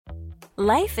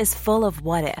Life is full of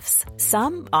what-ifs.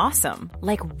 Some awesome,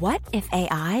 like what if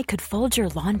AI could fold your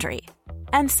laundry?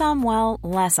 And some, well,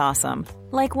 less awesome,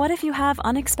 like what if you have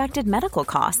unexpected medical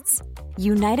costs?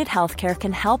 United Healthcare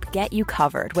can help get you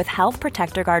covered with Health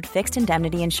Protector Guard fixed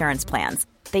indemnity insurance plans.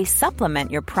 They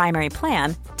supplement your primary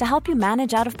plan to help you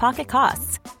manage out-of-pocket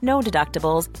costs. No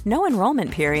deductibles, no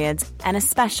enrollment periods, and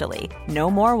especially no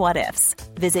more what-ifs.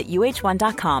 Visit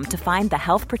uh1.com to find the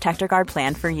Health Protector Guard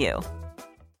plan for you.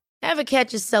 Ever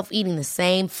catch yourself eating the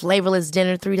same flavorless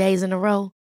dinner 3 days in a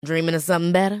row? Dreaming of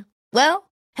something better? Well,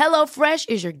 HelloFresh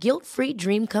is your guilt-free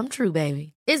dream come true,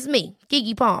 baby. It's me,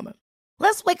 Keke Palmer.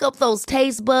 Let's wake up those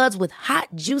taste buds with hot,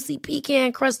 juicy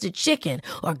pecan-crusted chicken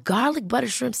or garlic butter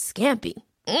shrimp scampi.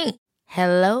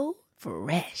 Hello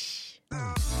Fresh.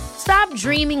 Stop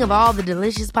dreaming of all the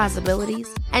delicious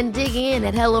possibilities and dig in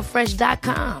at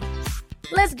HelloFresh.com.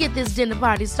 Let's get this dinner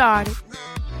party started.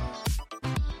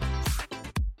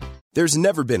 There's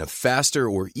never been a faster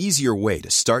or easier way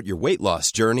to start your weight loss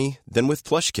journey than with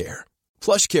PlushCare.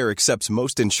 PlushCare accepts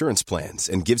most insurance plans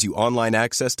and gives you online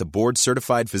access to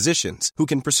board-certified physicians who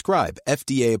can prescribe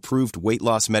FDA-approved weight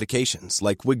loss medications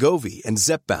like Wegovy and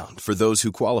Zepbound for those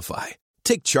who qualify.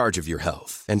 Take charge of your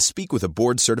health and speak with a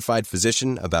board-certified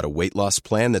physician about a weight loss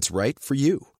plan that's right for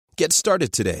you. Get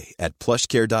started today at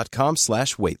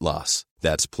plushcare.com/weight loss.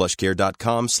 That's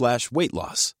plushcare.com/weight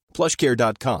loss.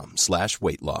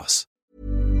 plushcare.com/weight loss.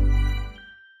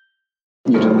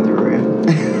 You're done with your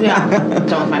Oreo? Yeah,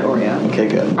 done with my Oreo. Okay,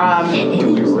 good.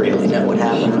 Do we really know what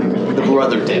happened? The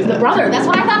brother did. The brother, that's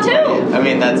what I thought too. I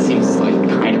mean, that seems like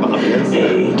kind of obvious.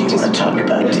 Hey, do you want to talk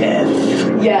about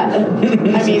death? Yeah.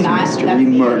 I mean,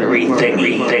 Murdery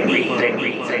thingy.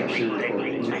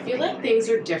 I feel like things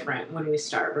are different when we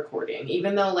start recording,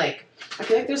 even though, like, I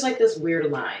feel like there's, like, this weird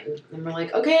line. And we're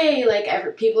like, okay, like,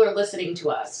 people are listening to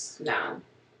us now.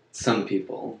 Some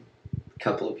people. A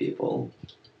couple of people.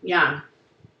 Yeah.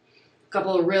 A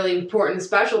couple of really important,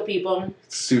 special people.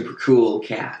 Super cool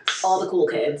cats. All the cool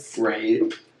kids. Right.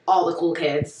 All the cool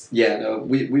kids. Yeah, no,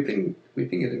 we've been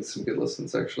getting some good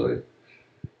listens, actually.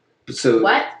 So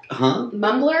What? Huh?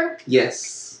 Mumbler?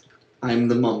 Yes. I'm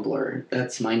the Mumbler.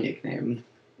 That's my nickname.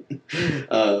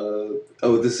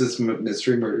 This is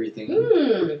Mystery Murdery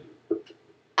Thing.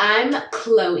 I'm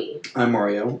Chloe. I'm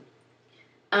Mario.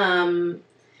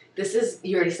 This is,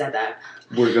 you already said that.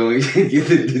 We're going,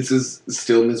 this is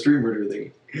still Mystery Murder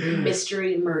Thing.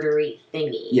 Mystery murdery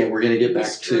thingy. Yeah, we're going to get back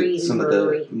Mystery to some of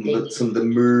murdery the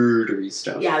murdery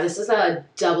stuff. Yeah, this is a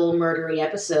double murdery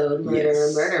episode.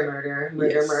 Yes.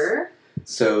 Murder.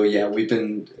 So yeah,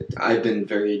 I've been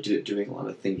very doing a lot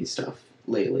of thingy stuff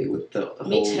lately with the whole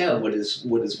Me too. what is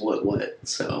what.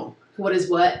 So What is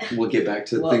what? we'll get back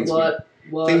to What, things what,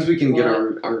 things we can get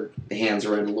what? our hands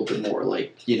around a little bit more,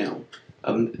 like, you know,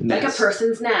 Like a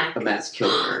person's neck. a mass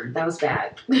killer. That was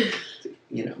bad.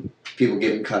 You know, people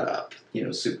getting cut up. You know,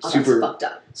 Oh, that's super fucked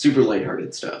up. super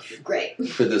lighthearted stuff Great.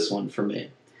 for this one for me.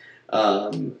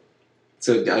 So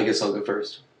I guess I'll go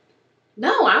first.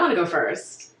 No, I want to go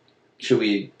first. Should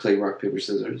we play rock paper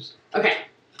scissors? Okay.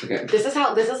 Okay. This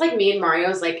is like me and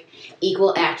Mario's like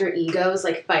equal actor egos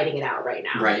like fighting it out right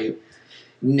now. Right.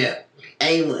 No,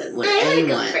 I want what I I want to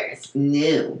go want. first.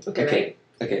 No. Okay. Ready?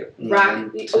 Okay.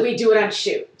 Rock. We do it on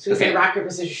shoot. So we say Okay. rock paper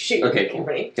scissors shoot. Okay, cool.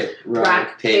 Ready? Okay.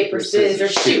 Rock paper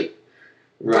scissors shoot.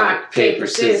 Rock paper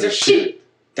scissors shoot.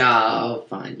 Oh,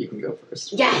 fine. You can go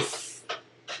first. Yes.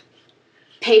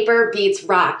 Paper beats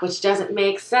rock, which doesn't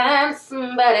make sense,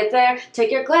 but it's there.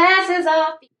 Take your glasses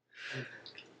off.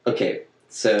 Okay.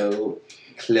 So,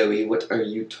 Chloe, what are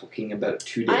you talking about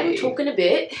today? I'm talking a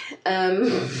bit. I'm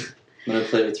gonna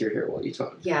play with your hair while you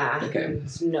talk. Yeah. Okay.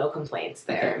 There's no complaints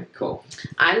there. Okay, cool.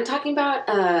 I'm talking about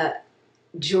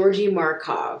Georgy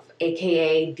Markov,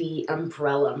 aka the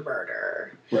Umbrella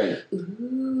Murder. Right.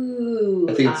 Ooh.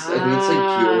 I think it's like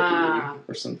Georgi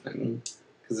or something,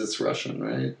 because it's Russian,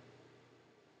 right?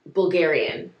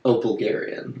 Bulgarian. Oh,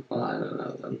 Bulgarian. Well, I don't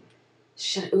know then.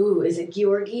 Ooh, is it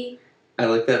Georgi? I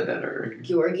like that better.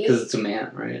 Georgi? Because it's a man,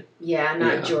 right? Yeah,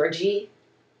 not Yeah. Georgie.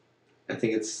 I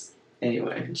think it's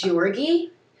anyway.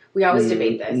 Georgi? We always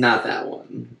debate this. Not that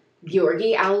one.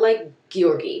 Georgi? I'll like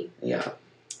Georgi. Yeah.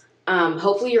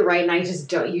 Hopefully you're right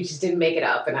and you just didn't make it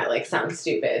up and I like sound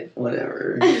stupid.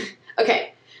 Whatever.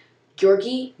 Okay.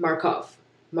 Georgy Markov.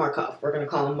 Markov. We're gonna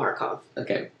call him Markov.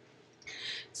 Okay.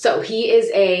 So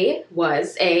he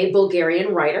was a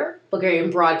Bulgarian writer, Bulgarian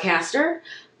broadcaster.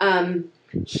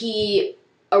 He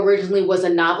originally was a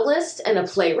novelist and a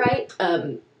playwright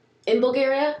in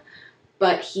Bulgaria,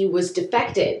 but he was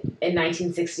defected in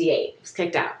 1968. He was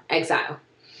kicked out, exile.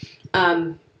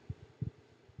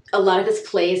 A lot of his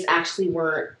plays actually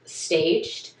weren't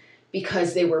staged.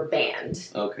 because they were banned.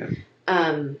 Okay.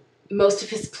 Most of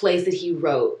his plays that he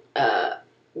wrote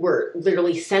were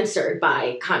literally censored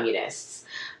by communists.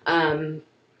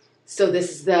 So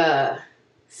this is the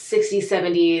 60s,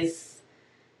 70s.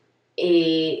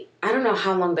 I don't know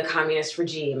how long the communist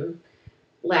regime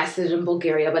lasted in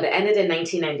Bulgaria, but it ended in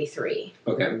 1993.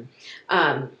 Okay.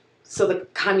 So the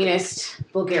communist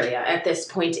Bulgaria at this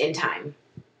point in time.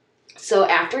 So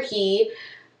after he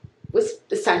was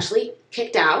essentially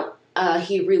kicked out,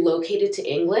 he relocated to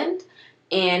England,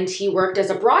 and he worked as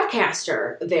a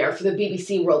broadcaster there for the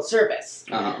BBC World Service.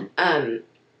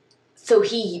 So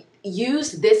he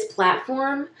used this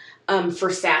platform for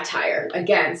satire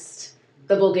against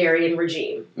the Bulgarian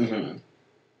regime. Mm-hmm.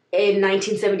 In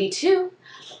 1972,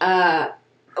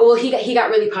 he got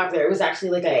really popular. It was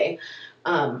actually like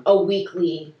a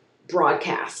weekly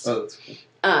broadcast. Oh, that's cool.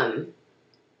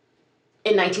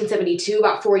 In 1972,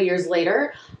 about 4 years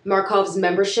later, Markov's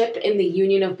membership in the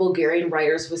Union of Bulgarian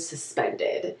Writers was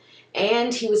suspended,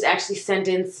 and he was actually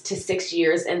sentenced to 6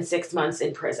 years and 6 months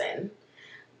in prison.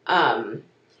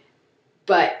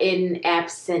 But in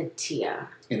absentia.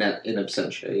 In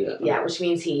absentia, yeah. Yeah, which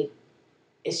means he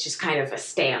is just kind of a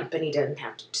stamp, and he doesn't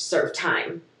have to serve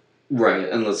time. Right,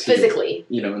 unless he, physically.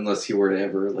 Unless he were to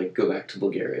ever go back to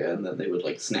Bulgaria, and then they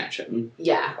would snatch him.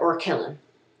 Yeah, or kill him.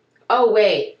 Oh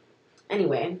wait.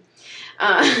 Anyway,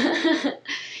 that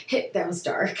was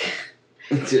dark.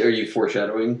 Are you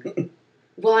foreshadowing?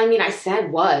 Well, I mean, I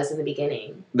said was in the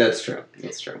beginning. That's true.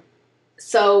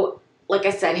 So, like I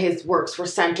said, his works were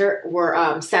censored.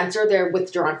 They're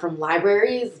withdrawn from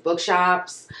libraries,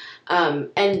 bookshops,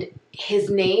 and his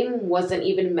name wasn't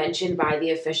even mentioned by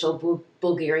the official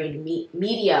Bulgarian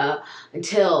media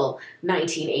until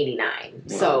 1989.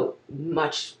 Wow. So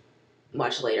much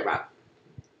later, about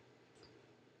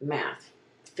math,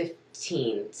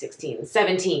 15, 16,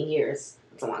 17 years.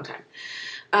 That's a long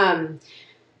time.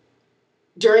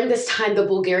 During this time, the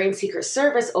Bulgarian Secret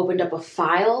Service opened up a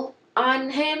file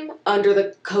on him under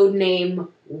the code name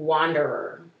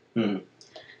Wanderer.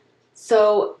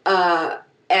 So,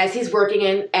 as he's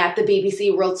working at the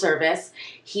BBC World Service,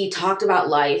 he talked about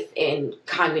life in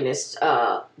communist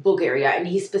Bulgaria, and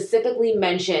he specifically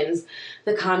mentions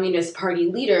the Communist Party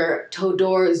leader,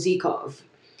 Todor Zhukov.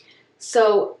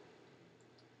 So,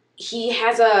 he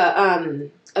has a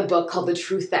book called The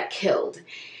Truth That Killed,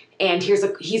 and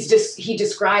he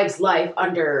describes life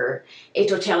under a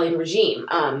totalitarian regime.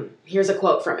 Here's a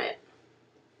quote from it.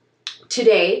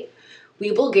 Today,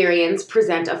 we Bulgarians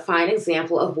present a fine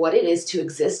example of what it is to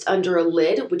exist under a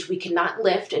lid which we cannot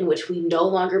lift and which we no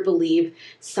longer believe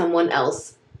someone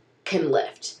else can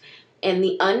lift. And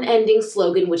the unending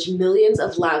slogan which millions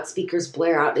of loudspeakers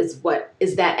blare out is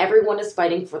that everyone is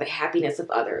fighting for the happiness of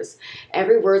others.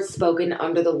 Every word spoken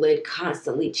under the lid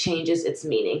constantly changes its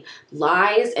meaning.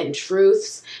 Lies and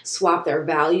truths swap their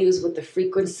values with the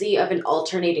frequency of an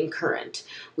alternating current.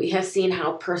 We have seen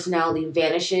how personality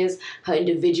vanishes, how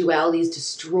individuality is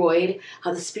destroyed,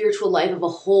 how the spiritual life of a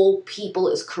whole people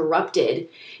is corrupted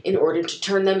in order to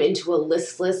turn them into a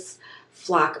listless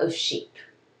flock of sheep.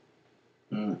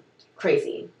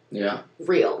 Crazy. Yeah.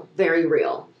 Real. Very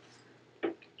real.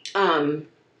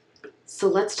 So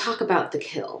let's talk about the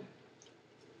kill.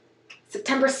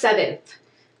 September 7th,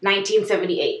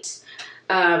 1978.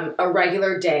 A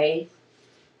regular day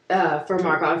for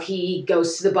Markov. He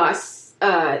goes to the bus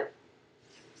to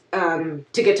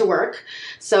get to work.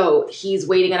 So he's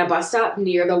waiting at a bus stop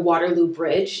near the Waterloo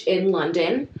Bridge in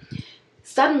London.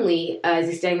 Suddenly, as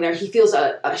he's standing there, he feels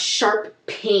a sharp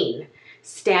pain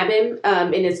stab him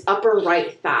in his upper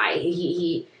right thigh.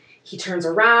 He turns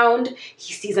around.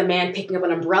 He sees a man picking up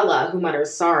an umbrella who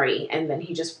mutters sorry, and then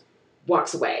he just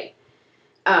walks away.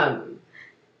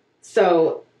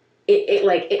 So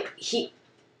he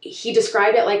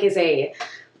described it as a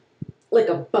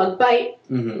bug bite,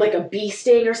 like a bee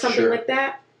sting or something like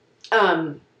that.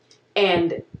 And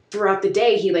throughout the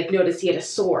day, he noticed he had a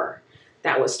sore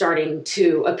that was starting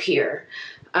to appear.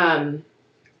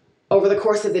 Over the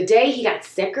course of the day, he got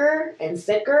sicker and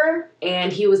sicker,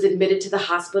 and he was admitted to the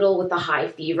hospital with a high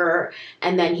fever,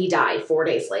 and then he died 4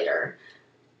 days later.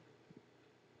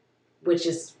 It's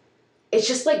just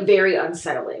very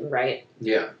unsettling, right?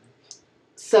 Yeah.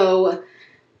 So,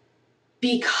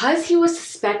 because he was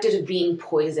suspected of being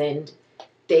poisoned,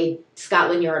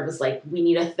 Scotland Yard was like, we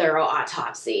need a thorough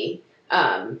autopsy.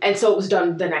 And so it was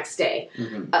done the next day.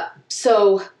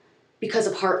 So, because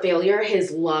of heart failure, his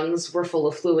lungs were full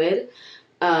of fluid,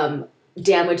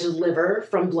 damaged liver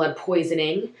from blood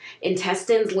poisoning,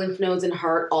 intestines, lymph nodes, and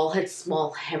heart all had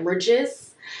small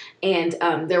hemorrhages, and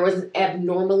there was an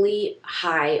abnormally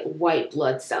high white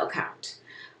blood cell count.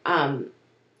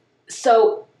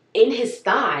 So in his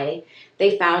thigh,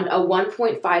 they found a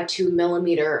 1.52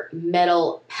 millimeter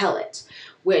metal pellet,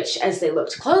 which, as they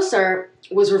looked closer,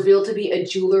 was revealed to be a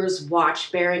jeweler's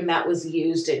watch bearing that was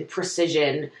used in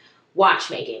precision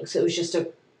watchmaking. So it was just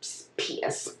a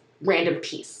random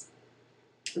piece.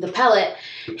 The pellet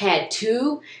had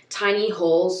 2 tiny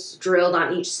holes drilled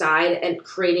on each side and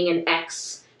creating an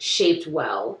X-shaped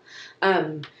well.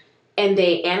 And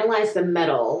they analyzed the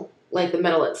metal, like the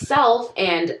metal itself,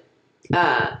 and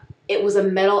it was a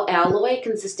metal alloy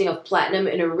consisting of platinum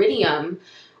and iridium,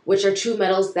 which are 2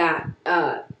 metals that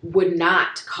would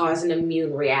not cause an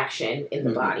immune reaction in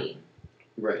the body.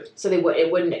 Right. So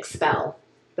it wouldn't expel.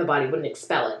 The body wouldn't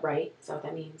expel it, right? Is that what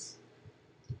that means?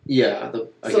 Yeah. So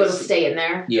it'll stay in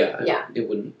there? Yeah. Yeah. It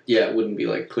wouldn't. Yeah, it wouldn't be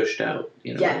like pushed out,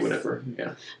 Yes. or whatever.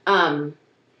 Yeah.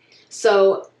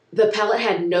 So the pellet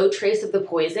had no trace of the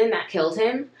poison that killed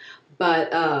him,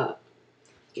 but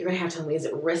you're going to have to tell me, is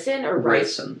it ricin or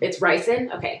ricin? It's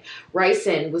ricin? Okay.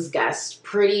 Ricin was guessed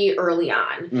pretty early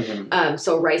on. Mm-hmm.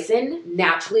 So ricin,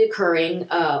 naturally occurring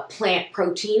plant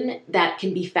protein that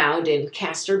can be found in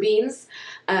castor beans.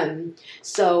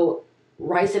 So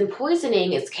ricin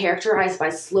poisoning is characterized by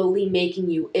slowly making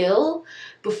you ill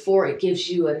before it gives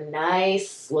you a nice,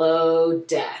 slow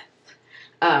death.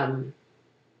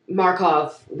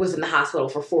 Markov was in the hospital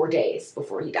for 4 days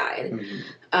before he died.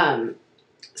 Mm-hmm.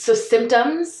 So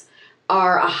symptoms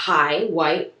are a high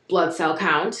white blood cell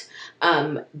count,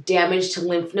 damage to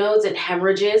lymph nodes and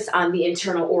hemorrhages on the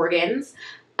internal organs,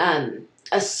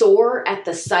 a sore at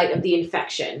the site of the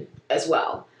infection as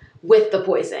well with the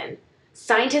poison.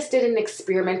 Scientists did an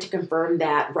experiment to confirm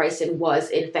that ricin was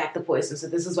in fact the poison. So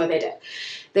this is what they did.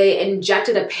 They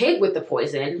injected a pig with the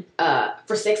poison.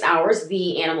 For 6 hours,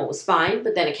 the animal was fine,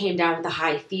 but then it came down with a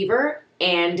high fever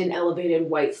and an elevated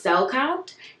white cell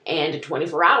count. And in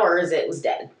 24 hours, it was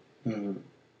dead. Mm-hmm.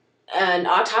 An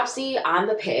autopsy on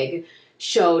the pig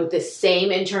showed the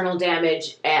same internal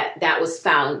damage that was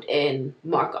found in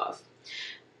Markov.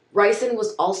 Ricin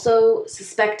was also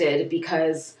suspected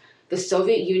because the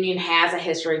Soviet Union has a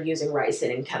history of using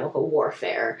ricin in chemical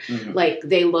warfare. Mm-hmm. Like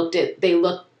they looked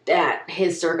at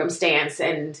his circumstance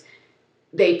and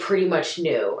they pretty much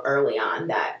knew early on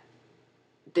that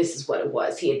this is what it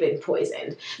was. He had been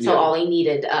poisoned. So all he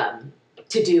needed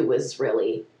to do was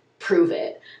really prove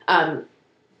it.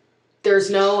 There's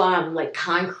no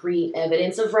concrete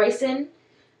evidence of ricin,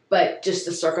 but just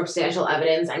the circumstantial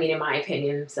evidence, I mean, in my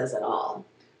opinion, says it all.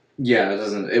 Yeah,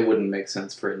 it wouldn't make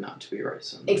sense for it not to be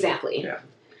ricin. Exactly. Yeah.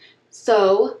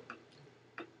 So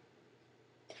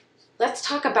let's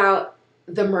talk about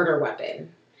the murder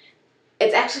weapon.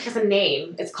 It actually has a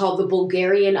name. It's called the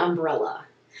Bulgarian umbrella.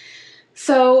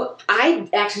 So I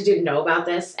actually didn't know about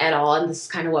this at all, and this is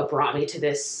kind of what brought me to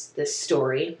this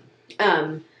story.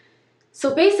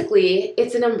 So basically,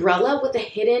 it's an umbrella with a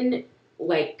hidden,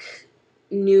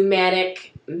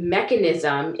 pneumatic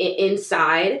mechanism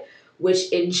inside,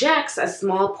 which injects a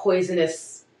small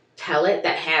poisonous pellet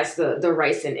that has the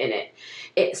ricin in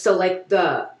it. So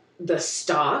the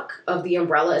stalk of the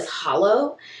umbrella is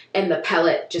hollow, and the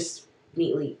pellet just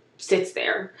neatly sits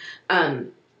there.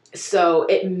 So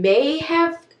it may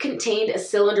have contained a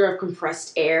cylinder of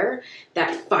compressed air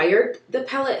that fired the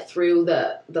pellet through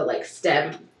the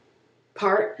stem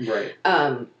part. Right.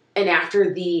 And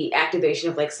after the activation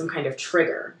of some kind of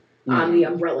trigger on the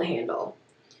umbrella handle.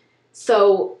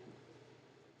 So,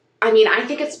 I mean, I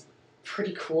think it's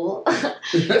pretty cool.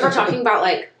 If we're talking about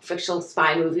fictional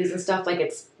spy movies and stuff,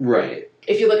 it's right.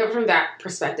 If you look at it from that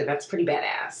perspective, that's pretty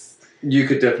badass. You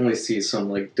could definitely see some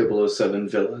 007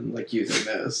 villain using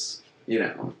this.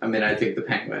 I mean, I think the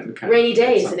Penguin kind Rainy of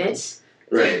day, isn't it?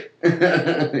 Right.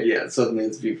 Yeah, suddenly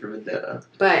it's V for Vendetta.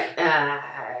 But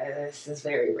this is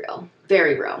very real.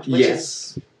 Very real. Which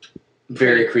yes.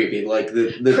 Very creepy.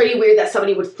 The pretty weird that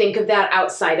somebody would think of that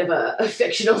outside of a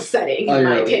fictional setting, in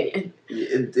my opinion.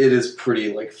 It is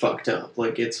pretty, fucked up.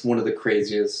 It's one of the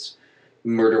craziest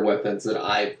murder weapons that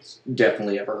I've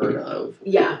definitely ever heard of.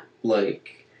 Yeah.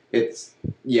 It's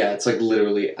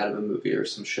literally out of a movie or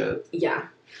some shit. Yeah.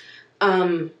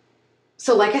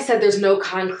 So like I said, there's no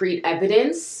concrete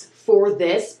evidence for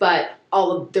this, but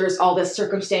there's all this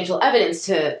circumstantial evidence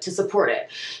to support it.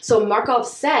 So Markov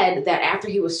said that after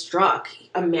he was struck,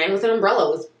 a man with an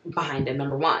umbrella was behind him,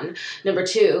 number one. Number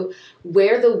two,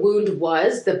 where the wound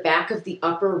was, the back of the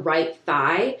upper right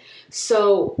thigh,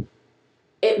 so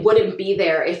it wouldn't be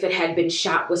there if it had been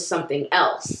shot with something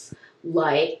else,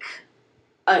 like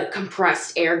a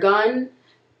compressed air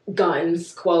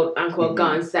guns, quote unquote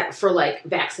guns, that for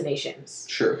vaccinations.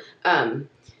 Sure.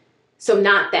 So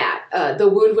not that. The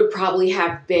wound would probably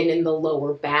have been in the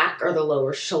lower back or the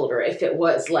lower shoulder if it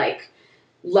was like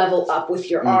level up with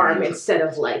your arm instead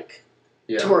of like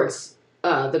towards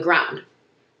the ground.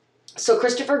 So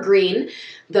Christopher Green,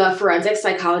 the forensic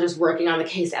psychologist working on the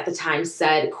case at the time,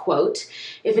 said, quote,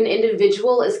 if an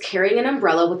individual is carrying an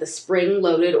umbrella with a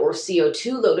spring-loaded or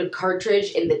CO2-loaded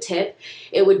cartridge in the tip,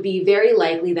 it would be very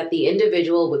likely that the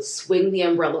individual would swing the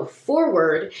umbrella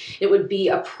forward. It would be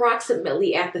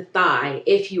approximately at the thigh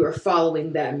if you were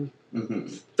following them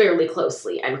fairly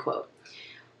closely, end quote.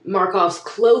 Markov's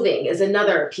clothing is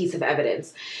another piece of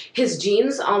evidence. His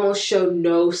jeans almost showed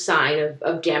no sign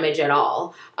of damage at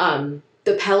all.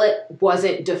 The pellet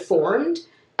wasn't deformed,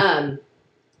 and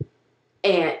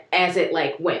as it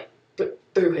like went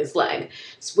through his leg,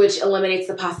 which eliminates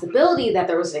the possibility that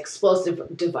there was an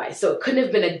explosive device. So it couldn't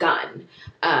have been a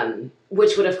gun,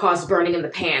 which would have caused burning in the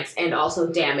pants and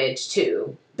also damage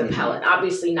to the pellet.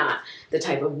 Obviously not the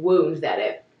type of wound that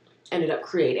it ended up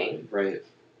creating. Right.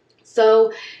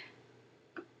 So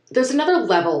there's another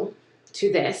level to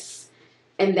this,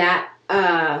 and that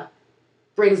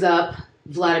brings up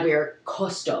Vladimir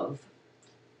Kostov.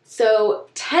 So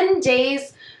 10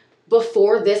 days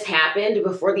before this happened,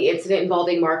 before the incident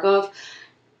involving Markov,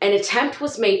 an attempt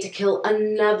was made to kill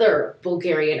another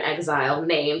Bulgarian exile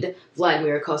named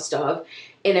Vladimir Kostov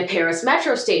in a Paris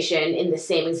metro station in the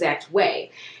same exact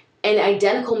way. An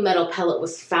identical metal pellet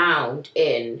was found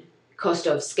in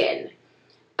Kostov's skin.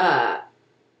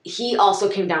 He also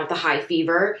came down with a high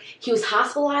fever. He was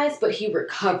hospitalized, but he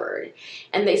recovered.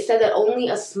 And they said that only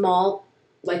a small,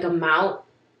 amount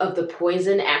of the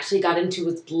poison actually got into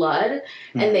his blood.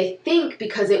 And they think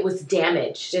because it was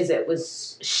damaged as it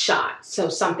was shot. So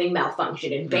something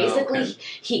malfunctioned. And basically,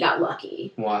 he got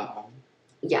lucky. Wow.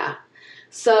 Yeah.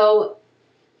 So,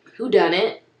 who done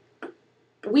it?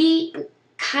 We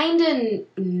kind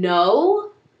of know,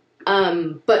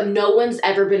 but no one's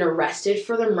ever been arrested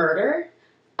for the murder.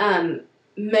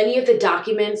 Many of the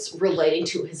documents relating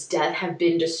to his death have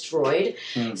been destroyed.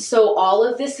 So all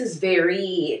of this is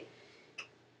very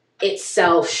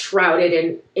itself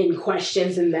shrouded in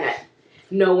questions, in that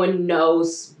no one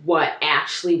knows what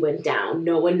actually went down.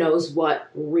 No one knows what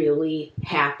really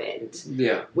happened.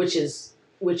 Yeah. Which is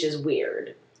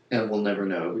weird. And we'll never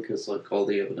know because all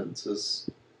the evidence is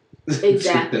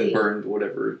exactly been burned,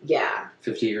 whatever. Yeah.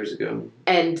 50 years ago.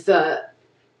 And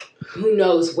who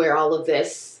knows where all of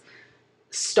this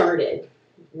started.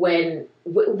 When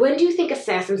do you think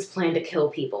assassins plan to kill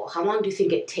people? How long do you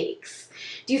think it takes?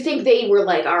 Do you think they were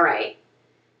like, all right,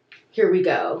 here we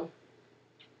go.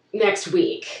 Next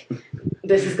week,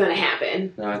 this is going to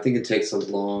happen? No, I think it takes a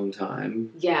long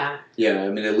time. Yeah. Yeah, I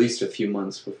mean, at least a few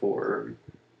months before,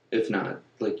 if not,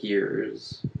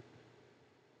 years.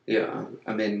 Yeah,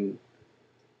 I mean,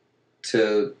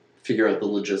 to figure out the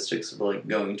logistics of,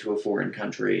 going to a foreign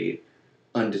country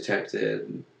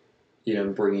undetected,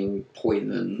 bringing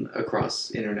poison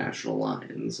across international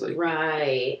lines.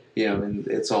 Right. I mean,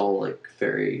 it's all,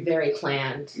 very... Very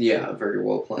planned. Yeah, very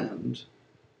well planned.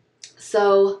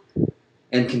 So...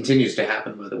 And continues to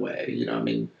happen, by the way. I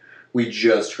mean, we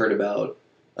just heard about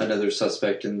another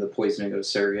suspect in the poisoning of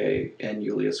Sergei and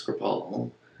Yulia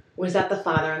Skripal. Was that the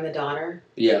father and the daughter?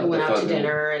 Yeah. Who went out to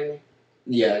dinner and...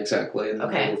 Yeah, exactly. And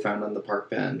okay. They were found on the park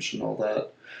bench and all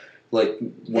that.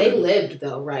 They lived,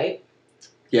 though, right?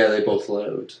 Yeah, they both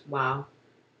lived. Wow.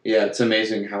 Yeah, it's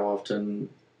amazing how often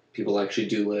people actually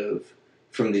do live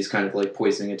from these kind of,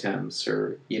 poisoning attempts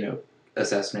or,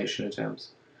 assassination attempts.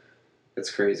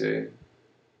 It's crazy.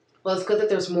 Well, it's good that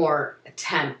there's more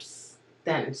attempts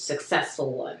than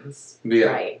successful ones. Yeah.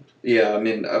 Right? Yeah, I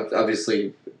mean,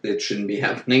 obviously, it shouldn't be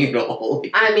happening at all.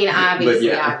 I mean, obviously,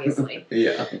 yeah. obviously.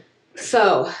 Yeah.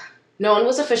 So, no one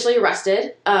was officially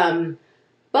arrested,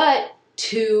 but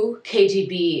 2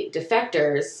 KGB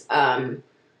defectors,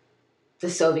 the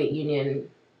Soviet Union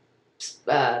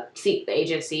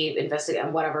agency,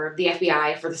 investigating whatever, the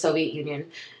FBI for the Soviet Union,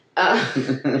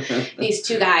 these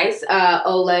 2 guys,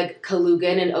 Oleg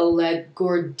Kalugin and Oleg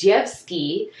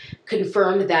Gordievsky,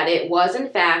 confirmed that it was, in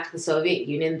fact, the Soviet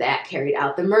Union that carried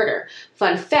out the murder.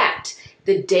 Fun fact,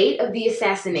 the date of the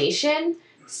assassination,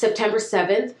 September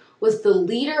 7th, was the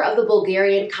leader of the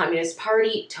Bulgarian Communist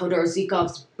Party, Todor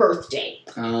Zhikov's birthday.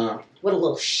 What a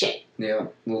little shit. Yeah,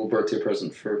 a little birthday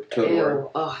present for Todor. Ew.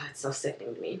 Oh, that's so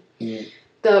sickening to me. Mm.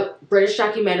 The British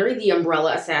documentary, The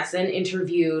Umbrella Assassin,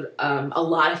 interviewed a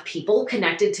lot of people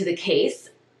connected to the case,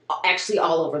 actually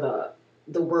all over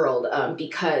the world,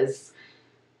 because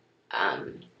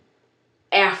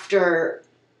after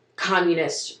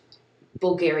communist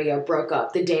Bulgaria broke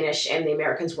up, the Danish and the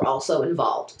Americans were also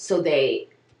involved. So they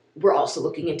were also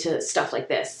looking into stuff like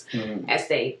this as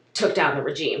they took down the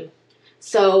regime.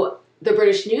 So the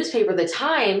British newspaper, The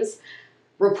Times,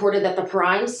 reported that the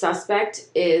prime suspect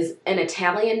is an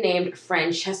Italian named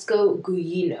Francesco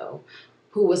Guglino,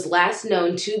 who was last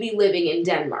known to be living in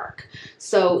Denmark.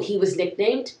 So he was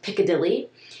nicknamed Piccadilly,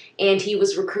 and he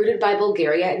was recruited by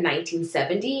Bulgaria in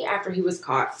 1970 after he was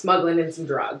caught smuggling in some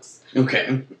drugs.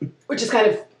 Okay. Which is kind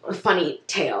of a funny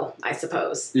tale, I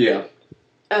suppose. Yeah.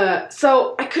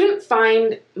 So I couldn't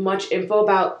find much info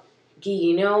about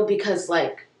Guglino because,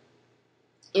 like,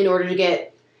 in order to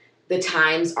get the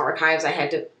Times archives, I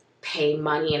had to pay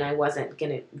money, and I wasn't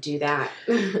going to do that.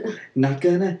 Not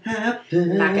gonna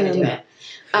happen. Not going to do it.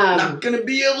 Not gonna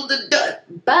be able to do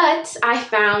it. But I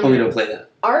found we don't play that.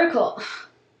 article.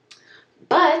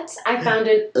 But I found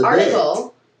an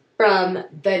article from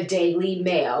the Daily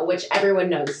Mail, which everyone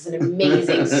knows is an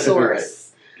amazing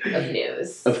source of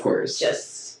news. Of course.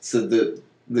 So the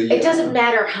it doesn't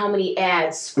matter how many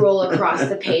ads scroll across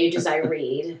the page as I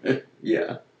read.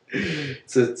 Yeah.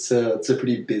 So it's a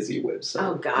pretty busy website.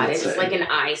 Oh God, it's like an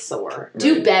eyesore. Right.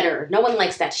 Do better. No one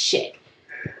likes that shit.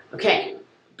 Okay.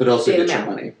 But also Daily get your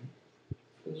Mail. money.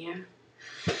 Yeah.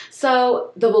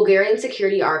 So the Bulgarian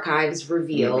Security Archives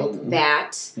revealed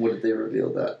that What did they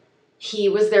reveal that? he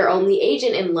was their only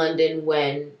agent in London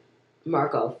when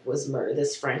Markov was murdered.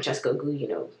 This Francesco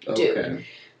Guglino dude. Okay.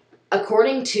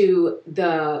 According to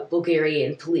the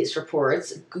Bulgarian police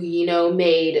reports, Guglino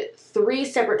made 3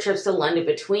 separate trips to London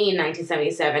between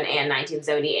 1977 and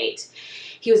 1978.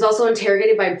 He was also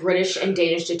interrogated by British and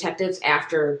Danish detectives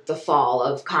after the fall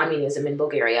of communism in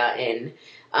Bulgaria in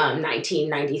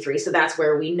 1993. So that's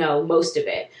where we know most of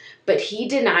it. But he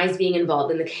denies being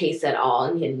involved in the case at all,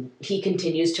 and he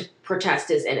continues to protest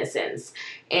his innocence.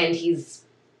 And he's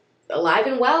alive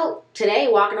and well today,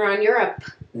 walking around Europe.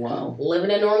 Wow.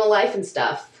 Living a normal life and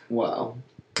stuff. Wow.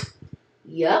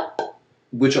 Yep.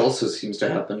 Which also seems to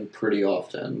happen pretty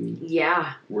often.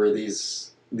 Yeah. Where the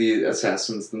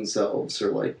assassins themselves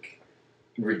are like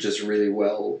just really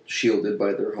well shielded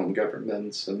by their home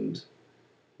governments and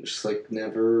just like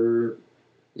never.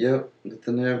 Yep,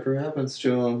 nothing ever happens to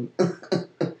them.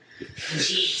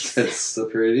 Jeez. That's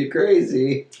pretty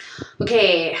crazy.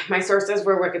 Okay, my sources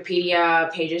were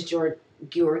Wikipedia pages.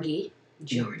 Georgie.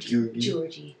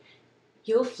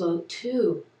 You'll float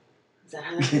too. Is that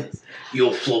how that goes?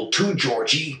 You'll float too,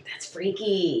 Georgie. That's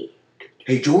freaky.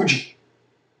 Hey, Georgie,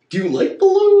 do you like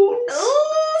balloons?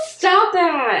 Oh, stop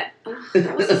that. Ugh,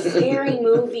 that was a scary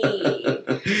movie.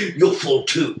 You'll float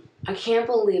too. I can't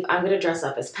believe I'm going to dress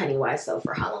up as Pennywise, though,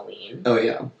 for Halloween. Oh,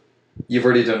 yeah. You've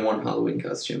already done one Halloween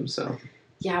costume, so.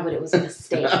 Yeah, but it was a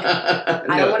mistake. I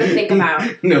don't want to think about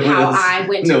how I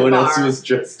went to no the one bar. else was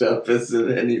dressed up as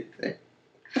anything.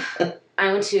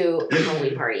 I went to a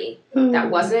Halloween party. That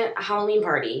wasn't a Halloween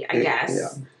party, I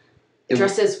guess. Yeah.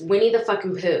 Dressed as Winnie the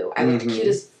fucking Pooh. I looked cute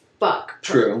as fuck.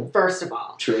 True. First of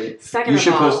all. True. Second You of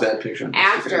should all, post that picture on Instagram.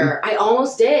 after, I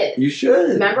almost did. You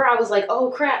should. Remember, I was like, oh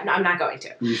crap. No, I'm not going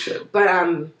to. You should. But,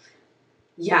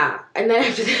 yeah. And then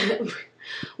after that,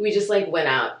 we just, like, went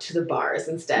out to the bars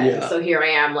instead. Yeah. So here I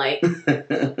am, like,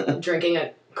 drinking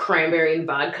a cranberry and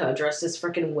vodka dressed as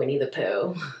freaking Winnie the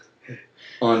Pooh.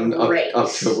 On Great.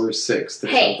 October 6th or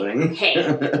Hey, something.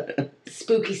 hey.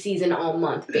 Spooky season all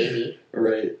month, baby.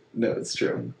 Right. No, it's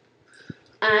true.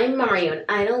 I'm Mario and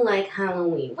I don't like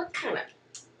Halloween. What kind of...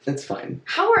 It's fine.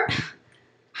 How are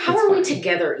fine. we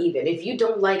together even if you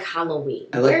don't like Halloween?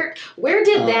 I like- Where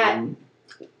did that...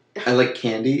 I like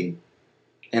candy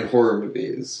and horror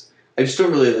movies. I just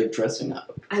don't really like dressing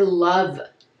up. I love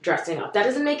dressing up. That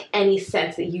doesn't make any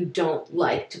sense that you don't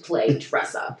like to play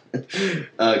dress up.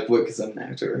 What? Because I'm an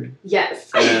actor.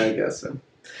 Yes. I guess so.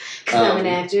 Because I'm an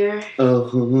actor.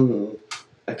 Oh,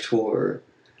 actor.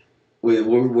 Wait,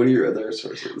 what are your other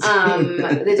sources?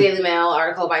 The Daily Mail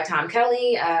article by Tom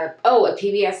Kelly. A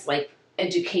PBS like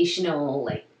educational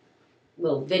like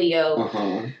little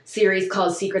video series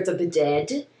called Secrets of the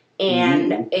Dead,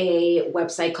 and a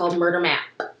website called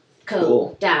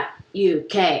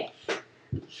murdermap.co.uk.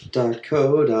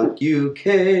 .co.uk.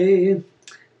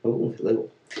 Oh, hello.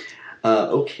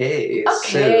 Okay.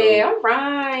 Okay, So,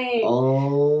 alright.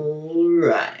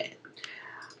 Alright.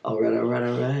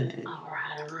 Alright.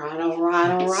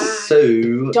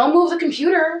 So, Don't move the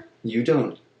computer. you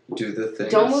don't do the thing.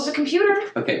 Don't move the computer.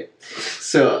 Okay.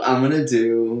 So, I'm gonna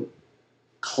do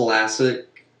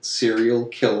classic serial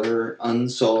killer,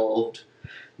 unsolved,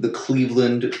 the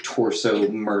Cleveland Torso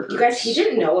murders. You guys, he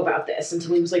didn't know about this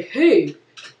until he was like, hey. And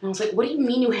I was like, what do you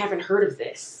mean you haven't heard of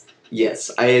this?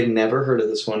 Yes, I had never heard of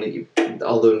this one,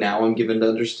 although now I'm given to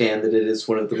understand that it is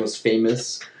one of the most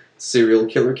famous serial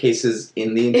killer cases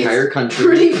in the entire country.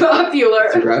 Pretty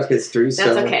popular. Throughout history.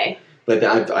 That's okay. But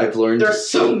I've learned... There's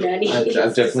so many. I've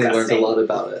definitely learned a disgusting. lot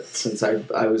about it since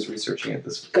I was researching it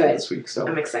this week. So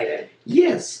I'm excited.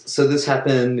 Yes. So this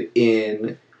happened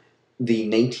in the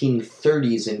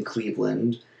 1930s in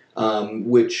Cleveland,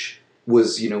 which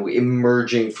was,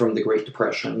 emerging from the Great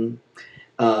Depression.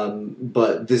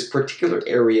 But this particular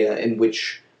area in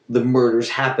which the murders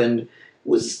happened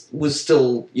was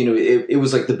still, it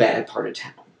was like the bad part of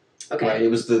town. Okay. Right? It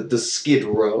was the Skid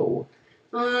Row.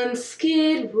 On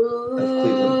Skid Row.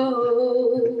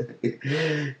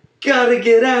 Gotta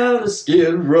get out of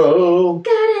Skid Row.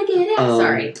 Gotta get out.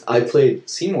 Sorry. I played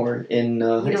Seymour in high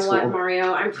school. You know what,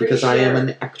 Mario? I'm pretty because sure... I am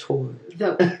an actor.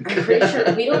 I'm pretty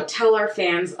sure... We don't tell our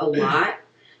fans a lot,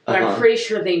 but I'm pretty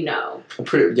sure they know. I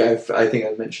think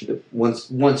I've mentioned it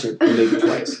once or maybe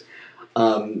twice.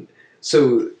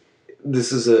 So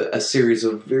this is a series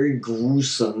of very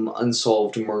gruesome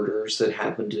unsolved murders that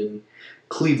happened in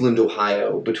Cleveland,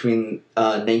 Ohio, between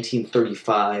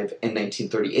 1935 and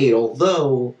 1938.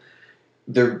 Although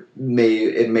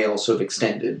it may also have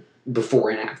extended before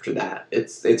and after that.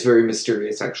 It's very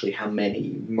mysterious, actually, how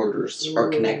many murders are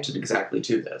connected exactly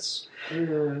to this.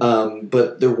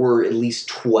 But there were at least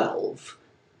 12,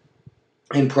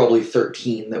 and probably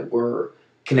 13 that were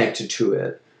connected to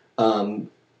it,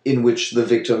 in which the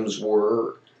victims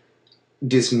were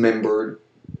dismembered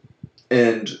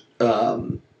and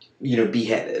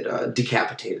beheaded,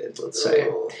 decapitated, let's say.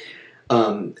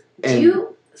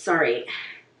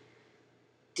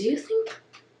 Do you think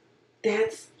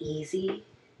that's easy?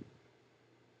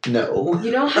 No.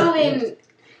 You know how in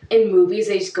movies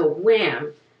they just go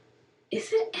wham?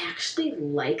 Is it actually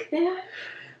like that?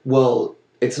 Well,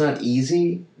 it's not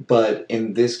easy, but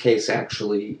in this case,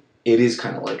 actually, it is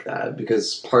kind of like that,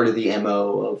 because part of the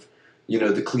MO of,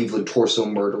 the Cleveland torso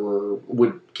murderer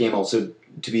came also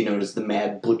to be known as the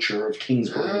Mad Butcher of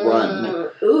Kingsbury Run.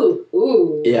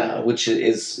 Ooh. Yeah, which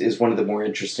is one of the more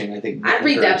interesting, I think. I'd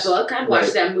read that book. I'd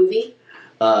watch that movie.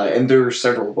 And there are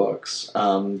several books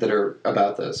that are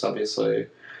about this, obviously.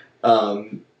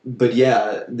 But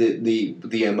yeah,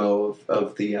 the MO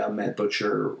of the Mad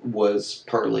Butcher was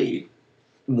partly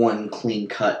one clean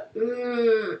cut.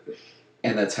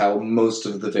 And that's how most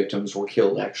of the victims were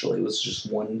killed, actually. It was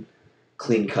just one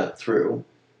clean cut through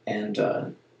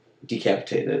and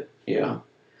decapitated. Yeah.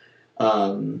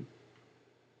 And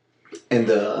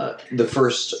the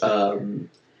first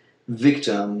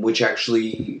victim, which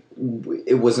actually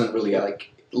it wasn't really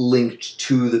linked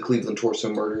to the Cleveland torso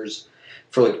murders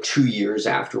for 2 years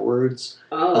afterwards,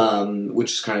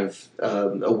 which is kind of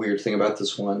a weird thing about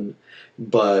this one.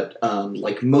 But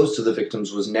most of the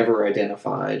victims was never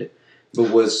identified, but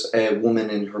was a woman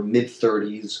in her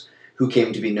mid-30s who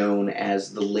came to be known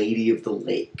as the Lady of the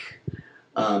Lake,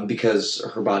 because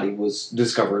her body was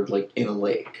discovered in a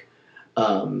lake.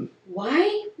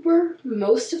 Why were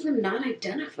most of them not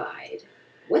identified?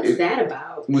 What's that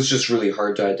about? It was just really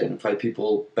hard to identify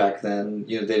people back then.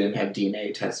 They didn't have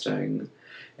DNA testing.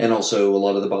 And also, a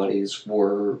lot of the bodies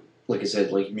were, like I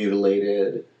said,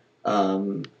 mutilated.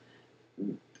 And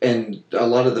a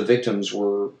lot of the victims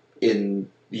were in,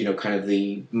 kind of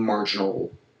the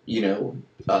marginal,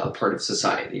 part of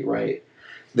society, right?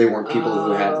 They weren't people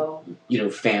who had,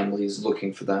 families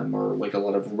looking for them or, a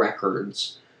lot of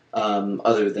records.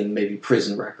 Other than maybe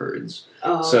prison records.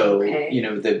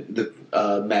 The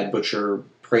Mad Butcher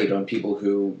preyed on people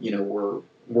who,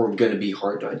 were going to be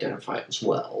hard to identify as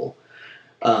well.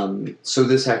 So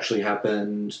this actually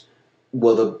happened,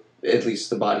 at least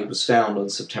the body was found on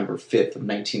September 5th of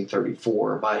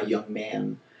 1934 by a young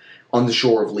man on the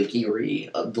shore of Lake Erie,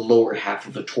 the lower half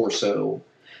of a torso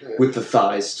with the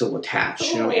thighs still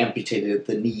attached, amputated at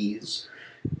the knees,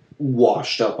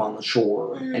 washed up on the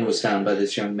shore, and was found by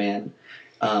this young man.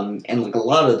 And a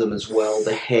lot of them as well,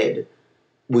 the head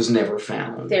was never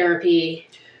found. Therapy.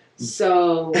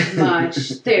 So much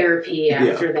therapy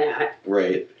after that.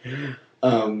 Right.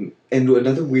 And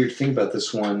another weird thing about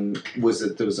this one was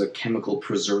that there was a chemical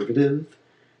preservative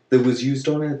that was used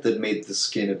on it that made the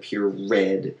skin appear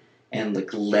red and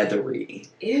leathery.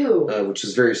 Ew. Which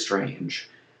is very strange.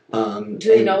 Do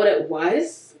they know what it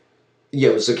was?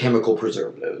 Yeah, it was a chemical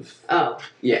preservative. Oh.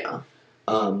 Yeah.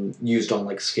 Used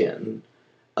on skin.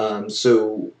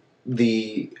 So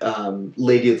the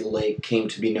Lady of the Lake came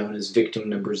to be known as victim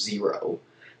number 0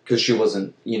 because she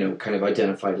wasn't, kind of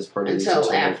identified as part of these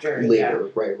until after later.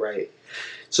 Yeah. Right.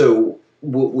 So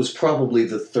what was probably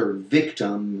the third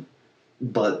victim,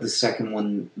 but the second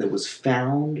one that was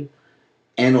found,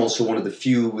 and also one of the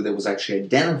few that was actually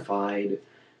identified,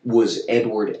 was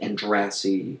Edward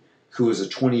Andrassy, who was a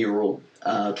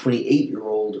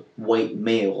 28-year-old white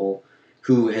male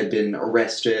who had been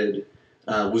arrested,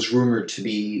 was rumored to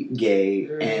be gay,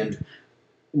 and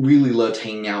really loved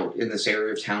hanging out in this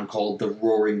area of town called the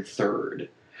Roaring Third.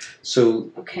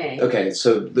 So,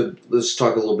 so let's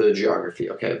talk a little bit of geography,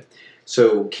 okay?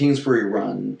 So, Kingsbury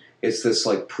Run is this,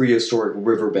 like, prehistoric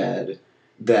riverbed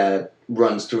that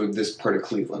runs through this part of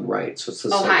Cleveland, right? So, it's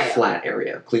this, like, flat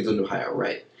area. Cleveland, Ohio,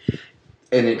 right?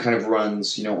 And it kind of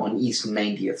runs, you know, on East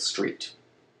 90th Street.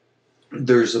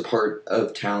 There's a part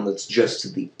of town that's just to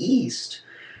the east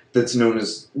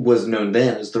was known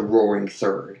then as the Roaring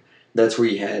Third. That's where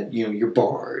you had, you know, your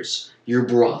bars, your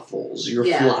brothels, your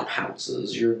flop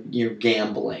houses, your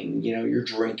gambling, you know, your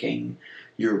drinking,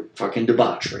 your fucking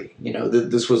debauchery. You know,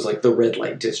 this was like the red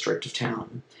light district of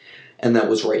town. And that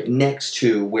was right next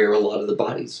to where a lot of the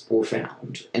bodies were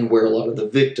found and where a lot of the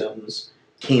victims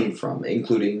came from,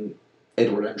 including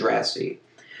Edward Andrassy.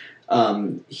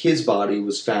 His body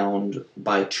was found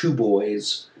by two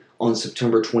boys on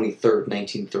September 23rd,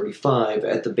 1935,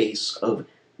 at the base of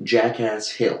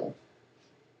Jackass Hill,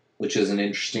 which is an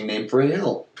interesting name for a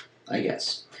hill, I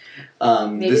guess.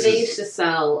 Maybe they used to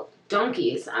sell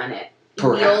donkeys on it in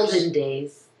the olden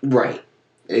days. Right,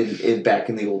 back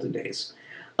in the olden days.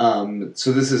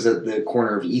 So this is at the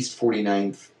corner of East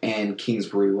 49th and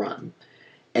Kingsbury Run.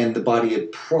 And the body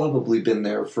had probably been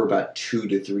there for about 2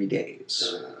 to 3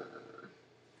 days.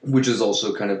 Which is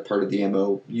also kind of part of the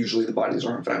MO. Usually the bodies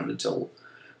aren't found until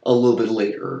a little bit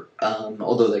later,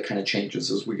 although that kind of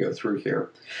changes as we go through here.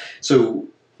 So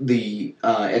the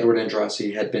Edward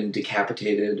Andrassy had been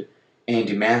decapitated and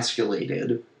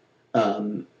emasculated,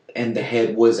 and the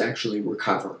head was actually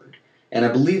recovered. And I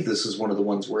believe this is one of the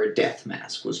ones where a death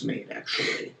mask was made,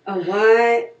 actually. A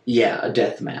what? Yeah, a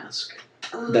death mask.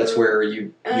 That's where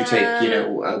you take, you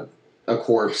know, a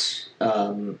corpse,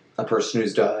 a person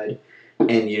who's died,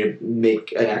 and you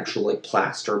make an actual, like,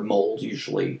 plaster mold,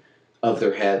 usually, of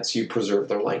their heads. You preserve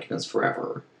their likeness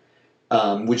forever.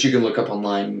 Which you can look up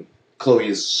online. Chloe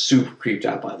is super creeped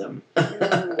out by them.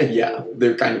 Yeah,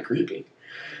 they're kind of creepy.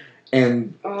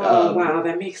 And wow,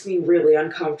 that makes me really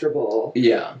uncomfortable.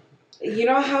 Yeah. You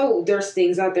know how there's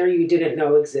things out there you didn't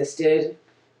know existed?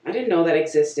 I didn't know that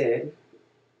existed.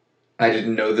 I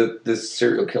didn't know that this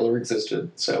serial killer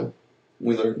existed, so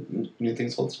we learn new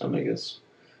things all the time, I guess.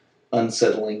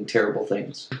 Unsettling, terrible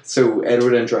things. So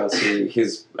Edward Andrassy,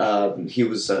 he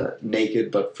was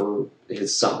naked but for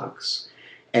his socks.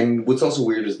 And what's also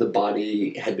weird is the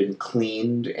body had been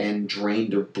cleaned and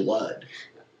drained of blood.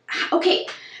 Okay,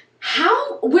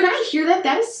 when I hear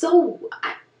that is so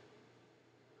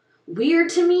weird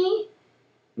to me.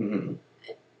 Mm-hmm.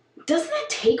 Doesn't that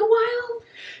take a while?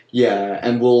 Yeah,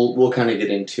 and we'll kind of get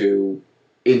into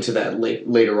that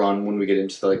later on when we get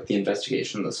into the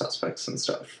investigation of the suspects and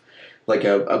stuff. Like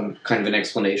a kind of an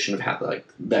explanation of how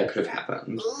that could have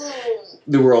happened.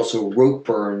 There were also rope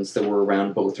burns that were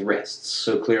around both wrists,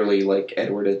 so clearly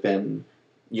Edward had been,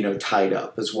 tied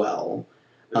up as well.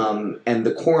 And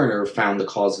the coroner found the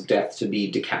cause of death to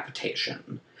be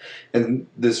decapitation. And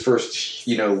this first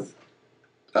victim,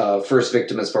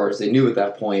 as far as they knew at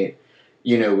that point,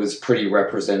 was pretty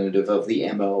representative of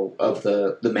the MO of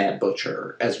the Mad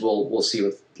Butcher, as we'll see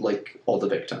with all the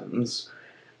victims.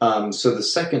 So the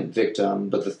second victim,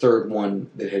 but the third one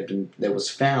that was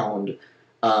found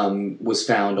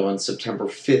on September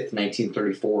 5th,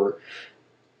 1934,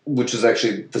 which was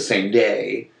actually the same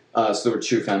day. So there were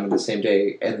two found on the same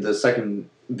day, and the second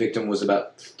victim was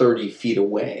about 30 feet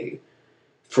away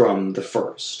from the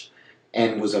first,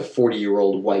 and was a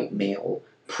 40-year-old white male.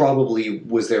 Probably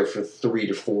was there for 3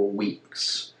 to 4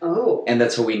 weeks. Oh. And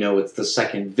that's how we know it's the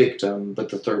second victim, but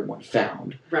the third one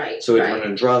found. Right. So Edward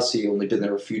Andrassy only been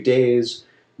there a few days.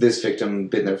 This victim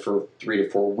been there for 3 to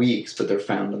 4 weeks, but they're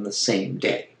found on the same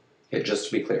day. Okay, just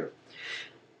to be clear.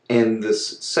 And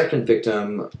this second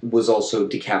victim was also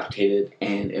decapitated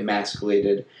and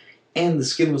emasculated, and the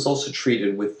skin was also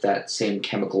treated with that same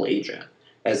chemical agent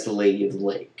as the Lady of the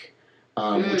Lake.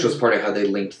 Which was part of how they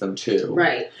linked them too.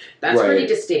 Right. That's pretty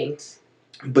distinct.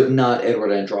 But not Edward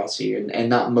Andrassy, and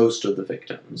not most of the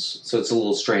victims. So it's a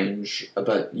little strange,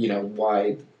 but,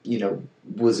 why,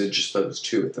 was it just those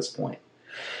two at this point?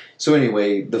 So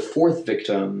anyway, the fourth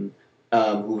victim,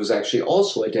 who was actually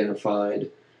also identified,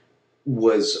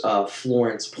 was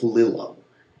Florence Polillo.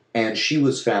 And she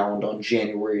was found on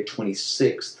January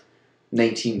 26th,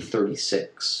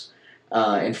 1936.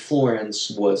 And Florence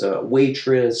was a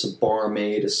waitress, a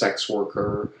barmaid, a sex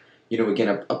worker,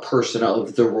 again, a person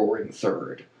of the Roaring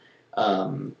Third,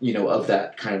 of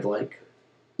that kind of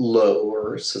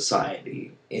lower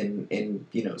society in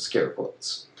scare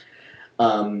quotes.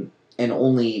 And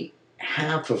only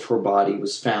half of her body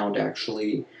was found,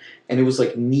 actually, and it was,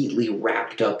 like, neatly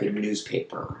wrapped up in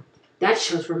newspaper. That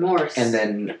shows remorse. And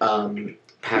then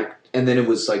it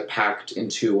was, like, packed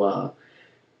into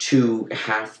 2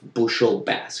 half-bushel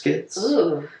baskets.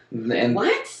 Ooh. And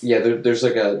What? yeah, there's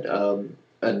like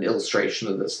an illustration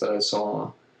of this that I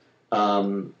saw.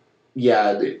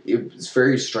 It was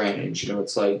very strange. You know,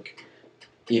 it's like,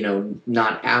 you know,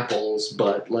 not apples,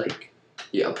 but like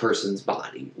a person's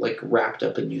body, like wrapped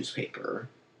up in newspaper.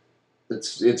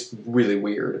 It's really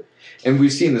weird, and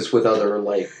we've seen this with other,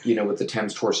 like, you know, with the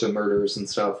Thames Torso murders and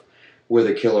stuff, where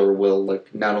the killer will,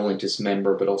 like, not only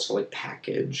dismember but also, like,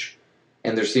 package.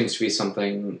 And there seems to be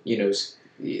something, you know,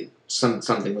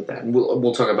 something with that. And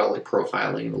we'll talk about, like,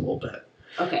 profiling in a little bit.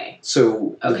 Okay.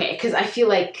 So Okay, because I feel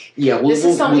like this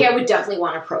is something I would definitely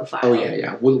want to profile. Oh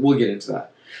yeah. We'll get into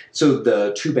that. So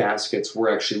the 2 baskets were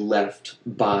actually left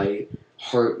by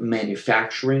Hart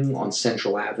Manufacturing on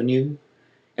Central Avenue,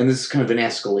 and this is kind of an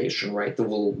escalation, right? That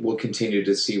we'll continue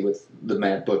to see with the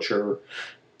Mad Butcher,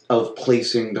 of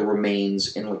placing the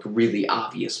remains in, like, really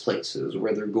obvious places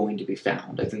where they're going to be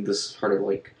found. I think this is part of,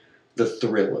 like, the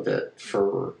thrill of it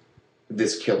for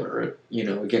this killer. You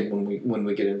know, again, when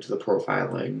we get into the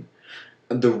profiling,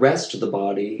 the rest of the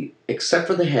body, except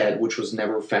for the head, which was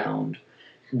never found,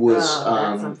 was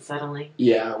that's unsettling.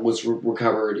 Yeah, was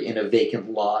recovered in a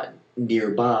vacant lot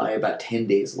nearby about 10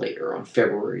 days later, on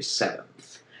February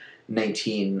 7th,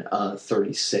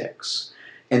 1936.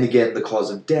 And again, the cause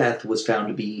of death was found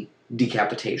to be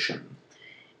decapitation.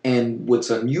 And what's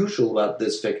unusual about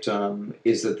this victim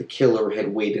is that the killer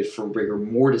had waited for rigor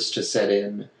mortis to set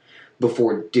in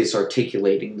before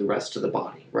disarticulating the rest of the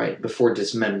body, right? Before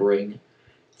dismembering.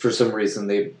 For some reason,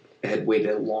 they had waited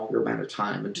a longer amount of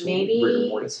time until rigor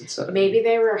mortis had set in. Maybe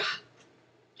they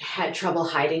had trouble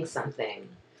hiding something.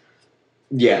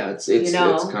 Yeah, it's you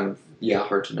know? It's kind of,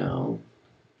 hard to know.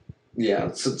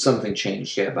 Yeah, something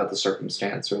changed, about the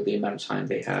circumstance or the amount of time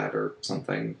they had or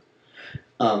something.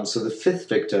 So the 5th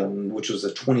victim, which was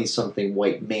a 20-something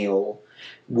white male,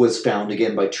 was found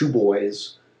again by 2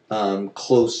 boys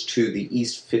close to the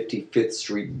East 55th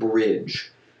Street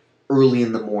Bridge early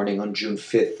in the morning on June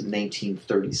 5th,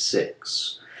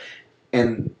 1936.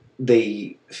 And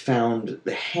they found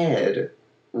the head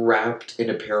wrapped in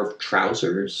a pair of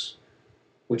trousers,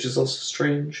 which is also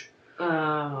strange.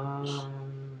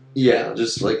 Yeah,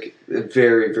 just, like,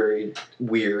 very, very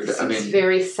weird. It's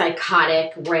very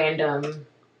psychotic, random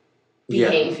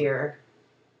behavior.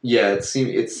 Yeah, it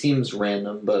seems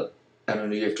random, but I don't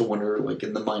know, you have to wonder, like,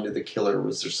 in the mind of the killer,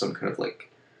 was there some kind of,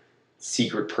 like,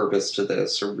 secret purpose to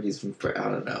this or reason for, I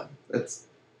don't know.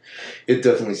 It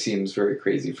definitely seems very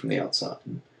crazy from the outside.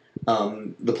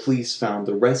 The police found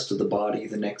the rest of the body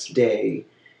the next day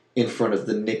in front of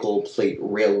the Nickel Plate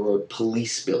Railroad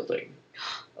Police Building.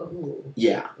 Ooh.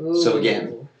 Yeah. Ooh. So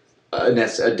again, a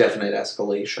definite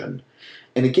escalation.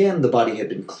 And again, the body had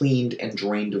been cleaned and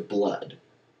drained of blood,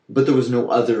 but there was no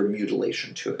other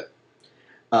mutilation to it.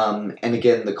 And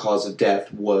again, the cause of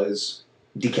death was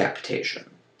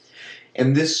decapitation.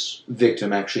 And this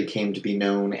victim actually came to be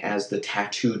known as the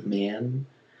Tattooed Man,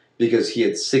 because he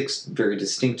had 6 very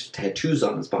distinct tattoos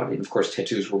on his body. And of course,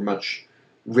 tattoos were much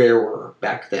rarer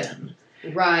back then.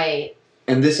 Right.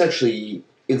 And this actually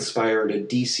inspired a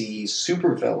DC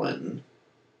supervillain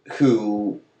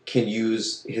who can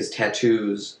use his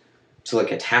tattoos to,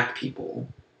 like, attack people,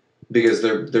 because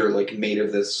they're like made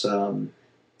of this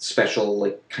special,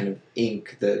 like, kind of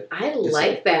ink that I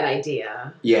like that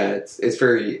idea. Yeah, it's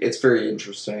very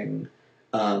interesting.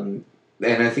 And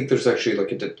I think there's actually,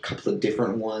 like, a couple of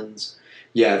different ones.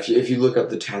 Yeah, if you look up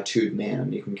the Tattooed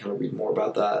Man, you can kind of read more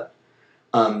about that.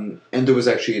 And there was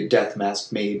actually a death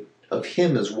mask made of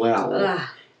him as well. Ugh.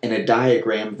 And a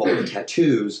diagram of all the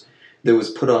tattoos that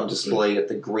was put on display at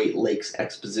the Great Lakes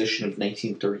Exposition of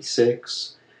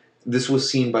 1936. This was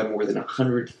seen by more than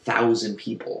 100,000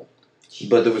 people,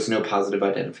 but there was no positive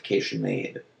identification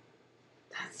made.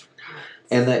 That's nuts.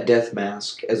 And that death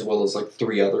mask, as well as, like,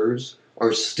 3 others,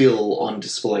 are still on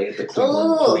display at the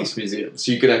Cleveland Police Museum.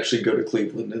 So you could actually go to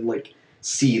Cleveland and, like,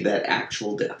 see that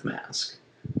actual death mask.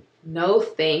 No,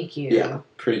 thank you. Yeah,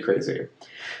 pretty crazy.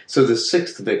 So the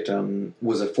 6th victim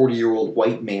was a 40-year-old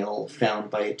white male found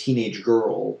by a teenage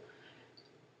girl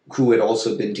who had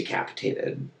also been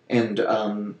decapitated.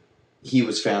 And he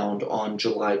was found on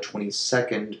July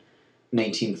 22nd,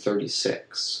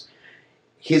 1936.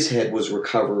 His head was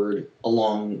recovered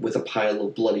along with a pile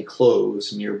of bloody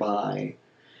clothes nearby,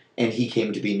 and he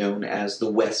came to be known as the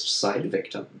West Side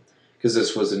victim, because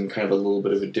this was in kind of a little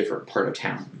bit of a different part of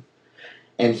town.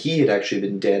 And he had actually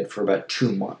been dead for about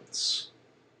 2 months.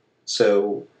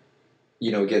 So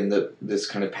again, this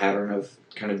kind of pattern of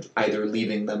kind of either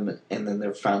leaving them and then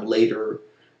they're found later,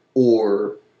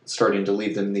 or starting to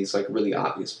leave them in these like really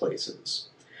obvious places.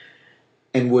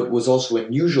 And what was also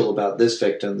unusual about this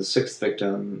victim, the sixth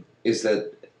victim, is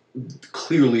that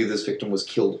clearly this victim was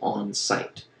killed on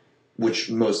site, which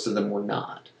most of them were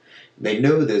not. They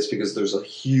know this because there's a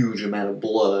huge amount of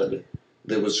blood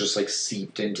that was just like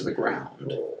seeped into the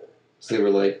ground. So they were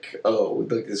like, oh,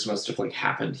 like this must have like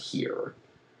happened here.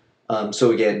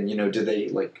 So again, did they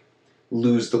like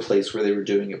lose the place where they were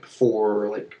doing it before, or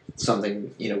like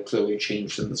something, clearly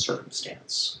changed in the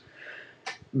circumstance.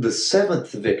 The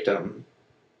seventh victim,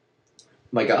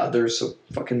 my God, there's so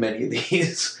fucking many of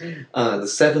these. The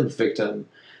seventh victim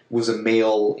was a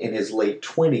male in his late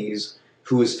 20s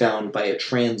who was found by a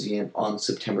transient on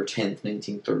September 10th,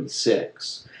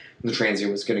 1936. And the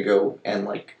transient was going to go and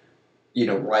like,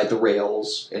 ride the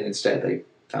rails, and instead they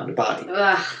found a body.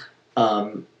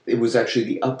 It was actually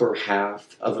the upper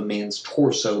half of a man's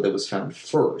torso that was found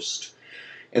first.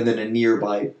 And then a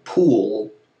nearby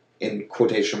pool, in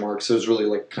quotation marks, so it was really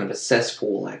like kind of a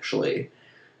cesspool actually,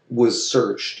 was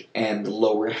searched, and the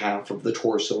lower half of the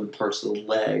torso and parts of the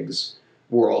legs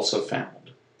were also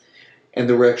found. And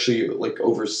there were actually like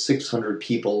over 600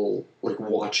 people like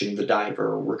watching the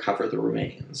diver recover the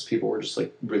remains. People were just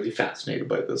like really fascinated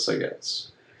by this, I guess.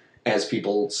 As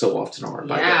people so often are,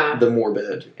 by the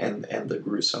morbid and the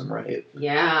gruesome, right?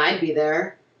 Yeah, I'd be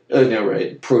there. No,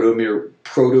 right.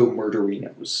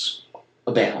 Proto-murderinos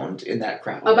abound in that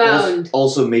crowd.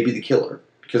 Also, maybe the killer,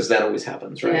 because that always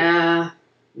happens, right?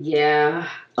 Yeah.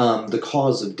 The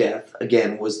cause of death,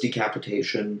 again, was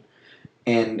decapitation.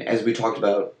 And as we talked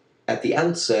about at the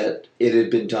outset, it had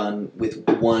been done with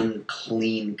one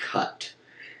clean cut.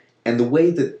 And the way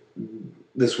that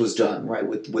this was done, right,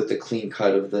 with the clean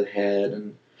cut of the head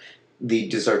and the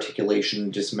disarticulation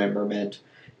and dismemberment,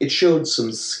 it showed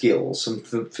some skill, some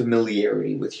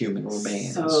familiarity with human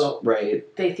remains, right?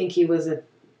 They think he was a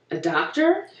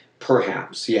doctor?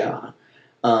 Perhaps, yeah.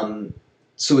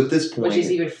 So at this point... Which is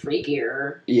even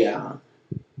freakier. Yeah.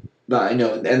 I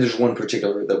know, and there's one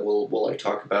particular that we'll like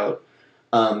talk about.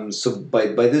 So by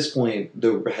this point,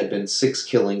 there had been 6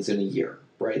 killings in a year,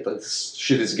 right? Like, this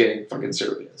shit is getting fucking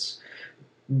serious.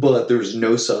 But there's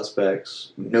no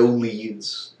suspects, no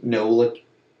leads, no, like,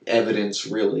 evidence,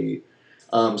 really.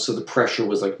 So the pressure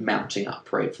was, like, mounting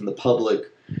up, right? From the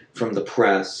public, from the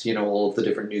press, all of the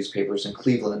different newspapers in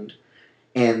Cleveland.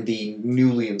 And the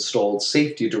newly installed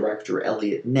safety director,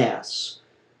 Elliot Ness,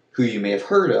 who you may have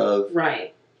heard of.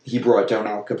 Right. He brought down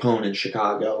Al Capone in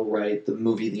Chicago, right? The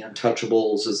movie The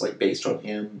Untouchables is, like, based on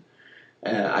him.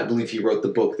 I believe he wrote the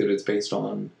book that it's based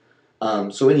on.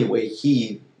 So anyway,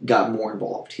 he got more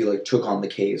involved. He, like, took on the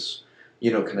case,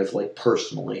 kind of, like,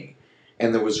 personally.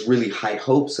 And there was really high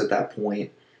hopes at that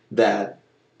point that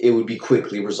it would be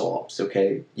quickly resolved,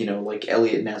 okay? Like,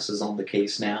 Elliot Ness is on the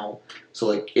case now, so,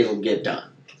 like, it'll get done,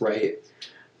 right?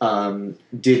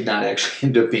 Did not actually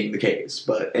end up being the case,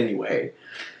 but anyway.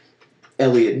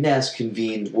 Elliot Ness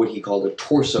convened what he called a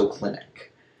torso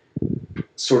clinic.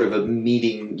 Sort of a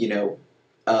meeting,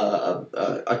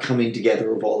 a coming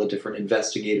together of all the different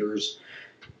investigators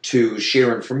to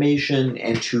share information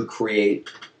and to create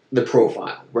the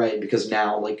profile, right? Because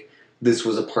now, like, this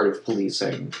was a part of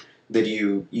policing, that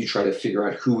you try to figure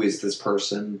out who is this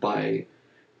person by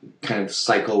kind of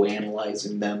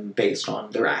psychoanalyzing them based on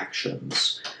their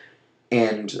actions.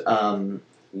 And,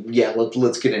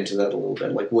 let's get into that a little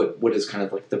bit. Like, what is kind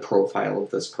of like the profile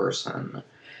of this person?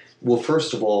 Well,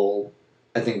 first of all,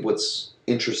 I think what's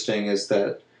interesting is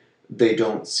that they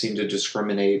don't seem to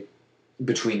discriminate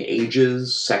between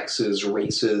ages, sexes,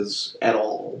 races at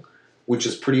all, which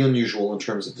is pretty unusual in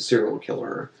terms of a serial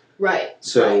killer. Right.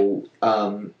 So,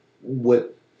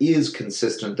 what is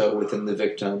consistent, though, within the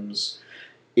victims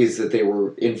is that they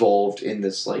were involved in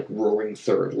this, like, roaring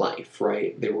third life,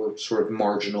 right? They were sort of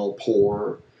marginal,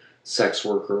 poor sex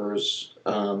workers,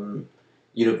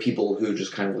 people who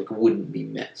just kind of, like, wouldn't be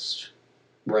missed,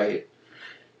 right?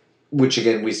 Which,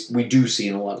 again, we do see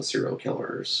in a lot of serial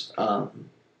killers,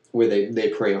 where they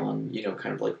prey on,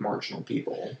 kind of, like, marginal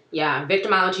people. Yeah,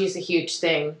 victimology is a huge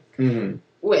thing Mm-hmm.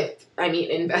 with,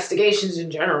 investigations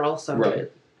in general, so...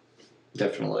 Right.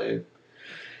 Definitely.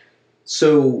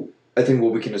 So, I think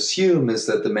what we can assume is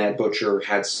that the Mad Butcher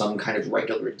had some kind of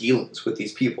regular dealings with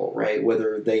these people, right?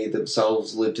 Whether they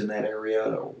themselves lived in that area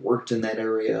or worked in that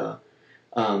area,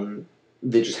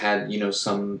 they just had,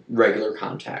 some regular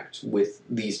contact with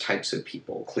these types of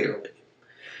people, clearly.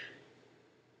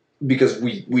 Because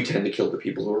we tend to kill the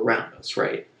people who are around us,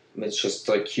 right? It's just,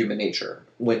 like, human nature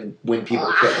when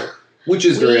people kill, which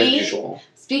is very unusual.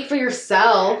 Speak for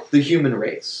yourself. The human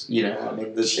race, you know, I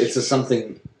mean, it's a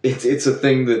thing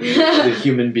that that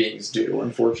human beings do,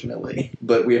 unfortunately,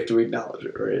 but we have to acknowledge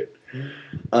it, right?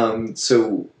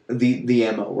 So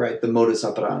the MO, right, the modus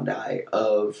operandi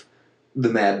of the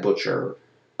Mad Butcher,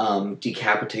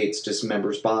 decapitates,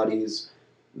 dismembers bodies,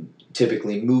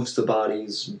 typically moves the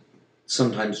bodies,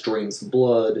 sometimes drains the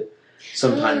blood,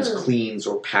 sometimes cleans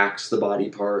or packs the body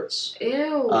parts.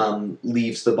 Ew.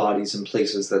 Leaves the bodies in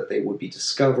places that they would be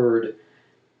discovered,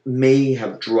 may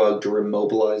have drugged or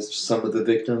immobilized some of the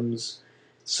victims,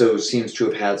 so seems to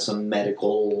have had some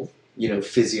medical,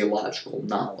 physiological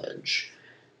knowledge.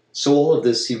 So all of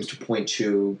this seems to point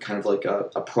to kind of like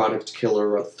a product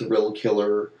killer, a thrill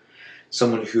killer,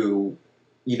 someone who,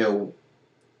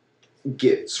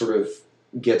 gets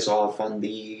off on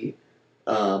the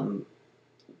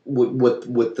what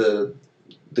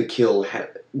the kill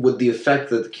with the effect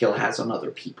that the kill has on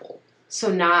other people.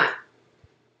 So not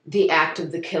the act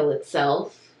of the kill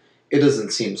itself? It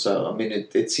doesn't seem so. I mean,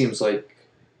 it seems like,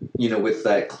 with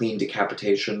that clean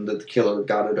decapitation, that the killer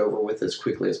got it over with as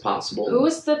quickly as possible. Who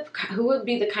would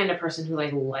be the kind of person who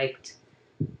liked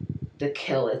the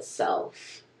kill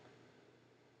itself?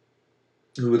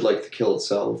 Who would like the kill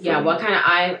itself? Yeah, what kind of...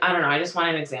 I don't know. I just want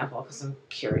an example because I'm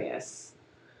curious.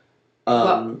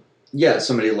 Yeah,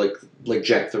 somebody like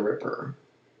Jack the Ripper.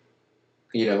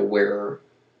 Where,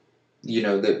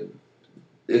 that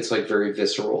it's very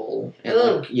visceral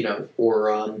and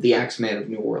or the Axeman of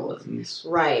New Orleans.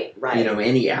 Right.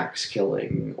 Any axe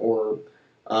killing or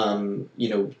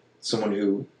someone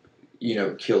who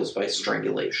kills by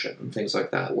strangulation, things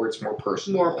like that, where it's more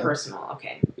personal. More personal,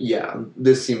 okay. Yeah,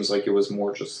 this seems like it was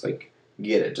more just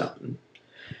get it done.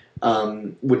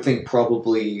 Would think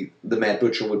probably the Mad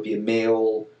Butcher would be a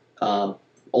male,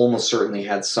 almost certainly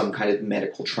had some kind of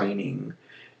medical training,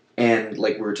 and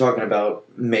like we were talking about,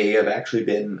 may have actually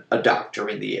been a doctor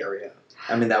in the area.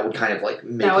 I mean, that would kind of make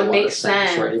a lot of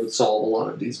sense, right? It would solve a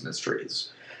lot of these mysteries.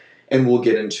 And we'll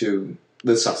get into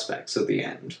the suspects at the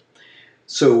end.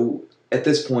 So at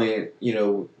this point,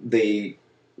 they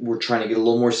were trying to get a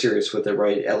little more serious with it,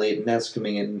 right? Elliot and Ness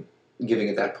coming in, giving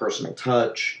it that personal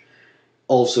touch.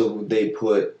 Also, they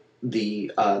put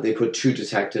two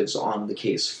detectives on the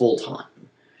case full time,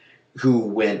 who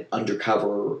went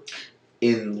undercover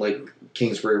in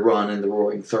Kingsbury Run and the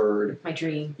Roaring Third. My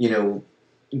dream.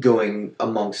 Going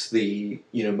amongst the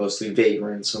mostly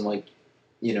vagrants and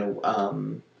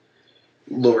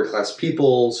lower class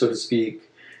people, so to speak,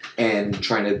 and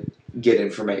trying to get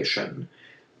information.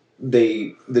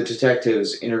 The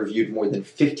detectives interviewed more than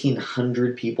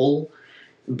 1,500 people.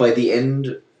 By the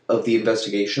end of the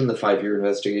investigation, the 5-year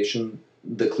investigation,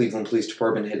 the Cleveland Police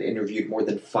Department had interviewed more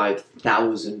than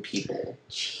 5,000 people.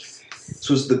 Jesus. This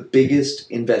was the biggest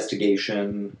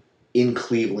investigation in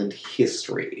Cleveland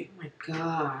history. Oh my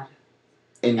God.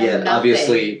 And yet,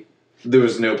 obviously, there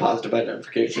was no positive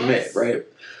identification made, right?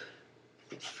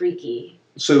 Freaky.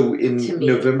 So in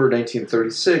November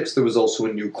 1936, there was also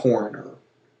a new coroner,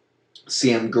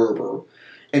 Sam Gerber.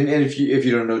 And if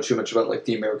you don't know too much about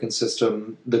the American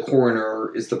system, the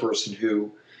coroner is the person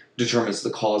who determines the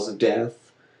cause of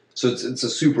death. So it's a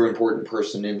super important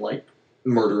person in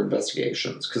murder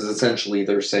investigations, because essentially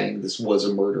they're saying this was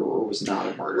a murder or was not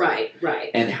a murder.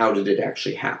 Right. And how did it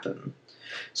actually happen?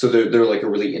 So they're a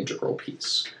really integral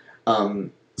piece.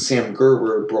 Sam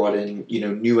Gerber brought in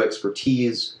new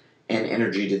expertise and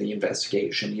energy to the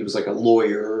investigation. He was a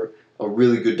lawyer, a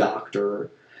really good doctor.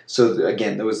 So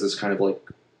again, there was this kind of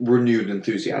renewed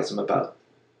enthusiasm about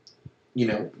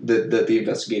that the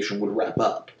investigation would wrap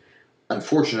up.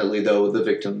 Unfortunately, though, the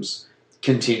victims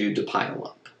continued to pile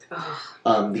up.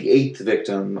 The 8th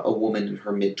victim, a woman in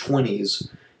her mid-20s,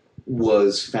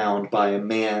 was found by a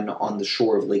man on the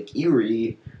shore of Lake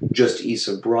Erie, just east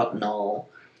of Bratenahl,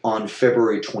 on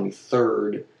February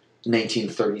 23rd,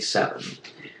 1937.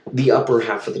 The upper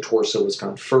half of the torso was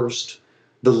found first.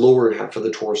 The lower half of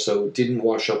the torso didn't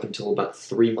wash up until about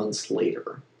 3 months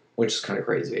later, which is kind of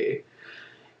crazy.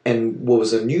 And what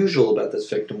was unusual about this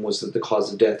victim was that the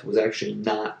cause of death was actually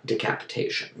not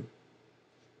decapitation.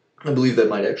 I believe that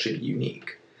might actually be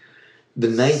unique. The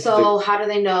 9th. So how do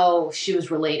they know she was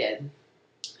related?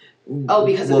 Oh,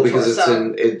 because of the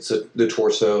torso. It's the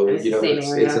torso. It's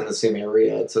in the same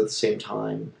area. It's at the same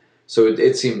time. So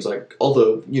it seems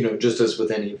although just as with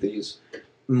any of these,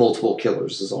 multiple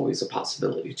killers is always a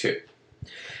possibility too.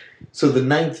 So the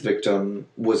 9th victim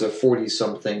was a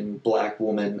 40-something black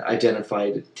woman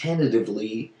identified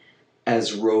tentatively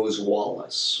as Rose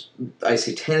Wallace. I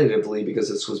say tentatively because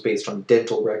this was based on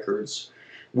dental records,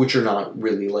 which are not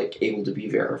really able to be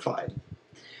verified.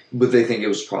 But they think it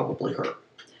was probably her.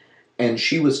 And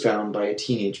she was found by a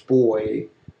teenage boy,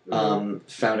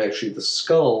 found actually the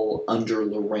skull under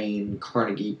Lorraine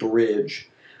Carnegie Bridge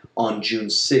on June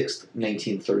 6th,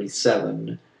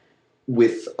 1937,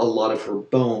 with a lot of her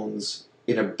bones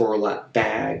in a burlap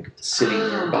bag sitting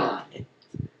nearby.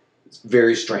 It's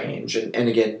very strange. And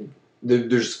again,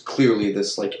 there's clearly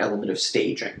this like element of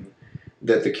staging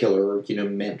that the killer,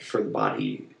 meant for the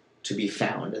body to be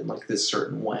found in like this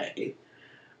certain way.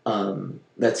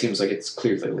 That seems like it's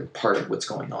clearly like part of what's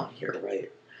going on here,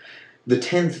 right? The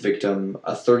 10th victim,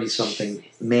 a 30-something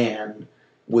man,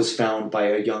 was found by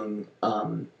a young,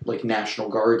 National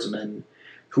Guardsman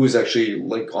who was actually,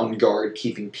 on guard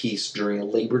keeping peace during a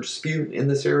labor dispute in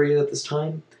this area at this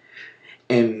time.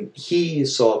 And he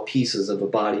saw pieces of a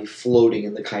body floating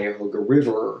in the Cuyahoga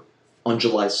River on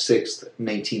July 6th,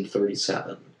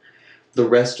 1937. The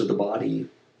rest of the body,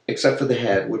 except for the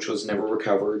head, which was never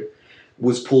recovered,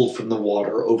 was pulled from the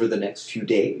water over the next few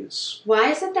days.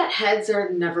 Why is it that heads are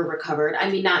never recovered?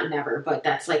 I mean, not never, but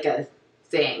that's like a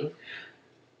thing.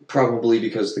 Probably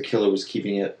because the killer was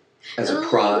keeping it as a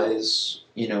prize,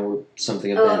 or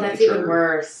something of that nature. Oh, that's even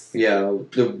worse. Yeah, or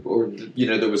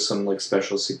there was some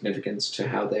special significance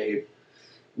to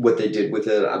what they did with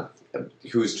it.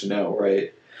 Who's to know,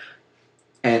 right?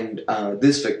 And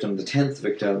this victim, the 10th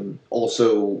victim,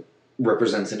 also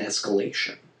represents an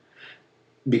escalation.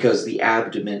 Because the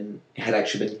abdomen had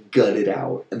actually been gutted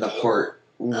out and the heart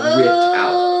ripped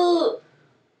out.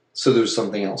 So there's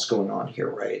something else going on here,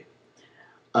 right?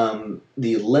 The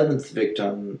 11th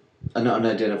victim, an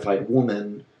unidentified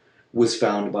woman, was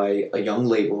found by a young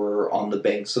laborer on the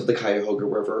banks of the Cuyahoga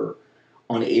River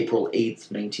on April 8th,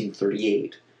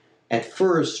 1938. At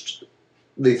first,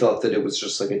 they thought that it was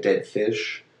just like a dead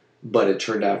fish, but it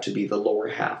turned out to be the lower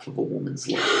half of a woman's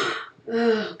leg.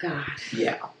 Oh, God.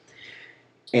 Yeah.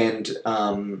 And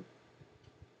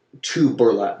 2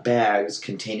 burlap bags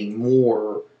containing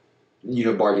more,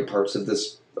 body parts of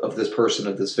this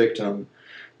victim,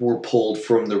 were pulled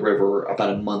from the river about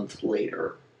a month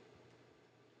later.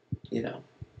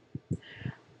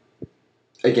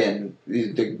 Again,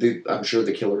 I'm sure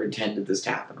the killer intended this to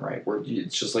happen, right? Where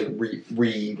it's just like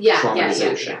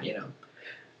re-traumatization,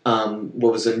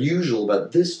 What was unusual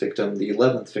about this victim, the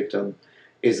 11th victim,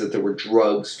 is that there were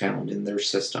drugs found in their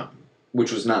system,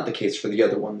 which was not the case for the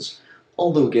other ones,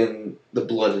 although, again, the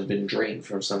blood had been drained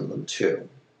from some of them, too.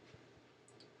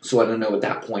 So I don't know at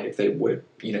that point if they would,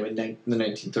 in the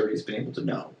 1930s, been able to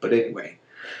know. But anyway,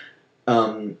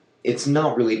 it's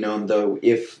not really known, though,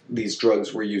 if these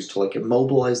drugs were used to,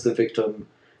 immobilize the victim,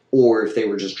 or if they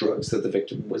were just drugs that the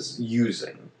victim was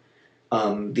using.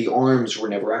 The arms were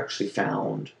never actually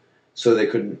found, so they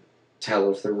couldn't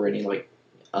tell if there were any,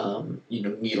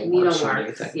 needle marks or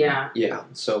anything. Yeah,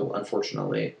 so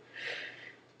unfortunately.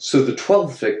 So the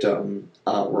 12th victim,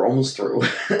 we're almost through.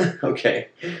 Okay.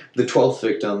 The 12th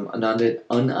victim, an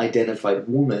unidentified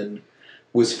woman,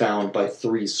 was found by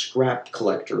 3 scrap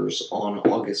collectors on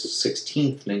August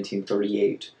 16th,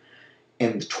 1938.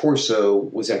 And the torso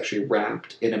was actually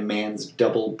wrapped in a man's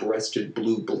double-breasted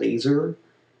blue blazer,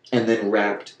 and then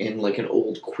wrapped in an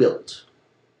old quilt.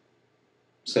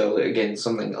 So, again,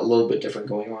 something a little bit different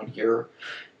going on here.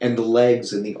 And the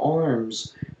legs and the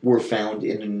arms were found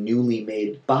in a newly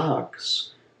made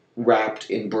box wrapped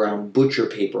in brown butcher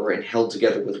paper and held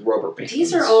together with rubber bands.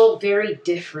 These are all very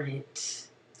different.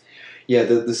 Yeah,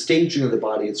 the staging of the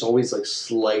body, it's always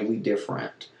slightly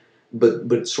different,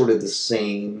 but sort of the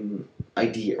same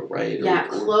idea, right? Yeah,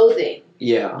 clothing.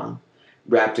 Yeah.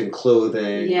 Wrapped in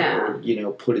clothing. Yeah.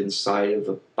 Or, put inside of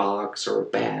a box or a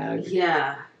bag.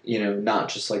 Yeah. Not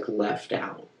just left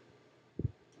out.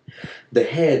 The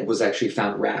head was actually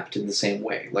found wrapped in the same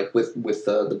way, with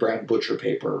the brown butcher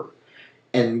paper.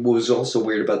 And what was also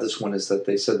weird about this one is that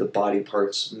they said the body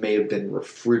parts may have been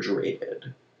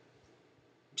refrigerated.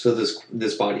 So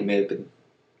this body may have been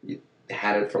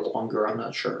had it for longer, I'm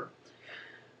not sure.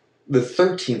 The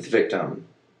 13th victim,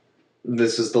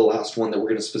 this is the last one that we're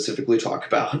going to specifically talk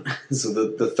about. So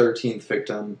the 13th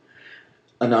victim,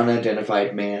 an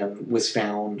unidentified man, was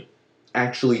found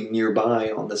actually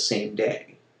nearby on the same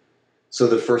day. So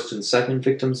the first and second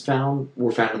victims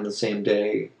were found on the same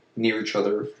day, near each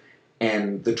other,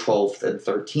 and the 12th and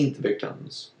 13th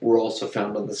victims were also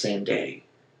found on the same day,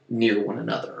 near one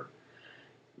another.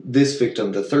 This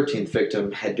victim, the 13th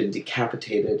victim, had been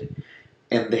decapitated,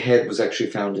 and the head was actually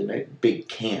found in a big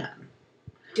can.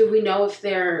 Do we know if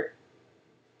their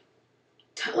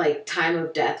time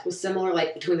of death was similar,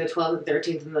 between the 12th and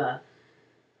 13th and the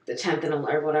 10th and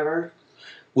 11th or whatever?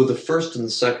 Well, the first and the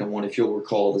second one, if you'll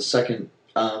recall, the second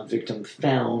victim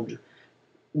found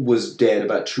was dead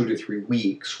about 2 to 3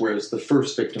 weeks, whereas the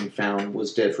first victim found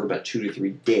was dead for about 2 to 3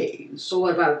 days. So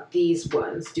what about these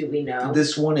ones? Do we know?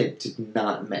 This one it did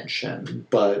not mention,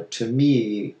 but to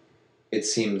me, it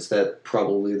seems that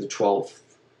probably the 12th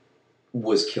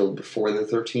was killed before the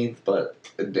 13th, but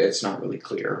it's not really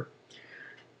clear.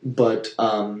 But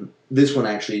this one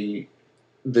actually,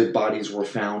 the bodies were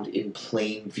found in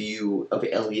plain view of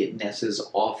Elliot Ness's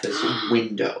office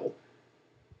window.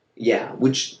 Yeah,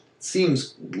 which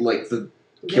seems like the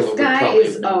killer This guy would probably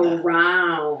is have known that.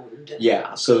 around.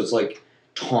 Yeah, so it's like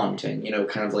taunting,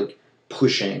 kind of like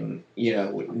pushing,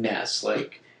 Ness,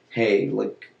 like, hey,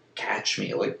 like, catch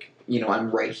me, like,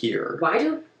 I'm right here. Why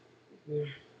do...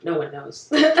 No one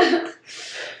knows.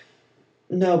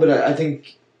 No, but I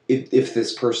think if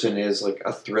this person is, like,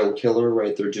 a thrill killer,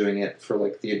 right, they're doing it for,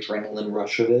 like, the adrenaline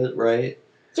rush of it, right?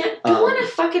 Yeah, go on a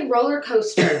fucking roller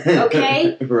coaster,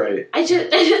 okay? Right. I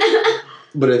just...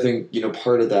 But I think,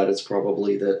 part of that is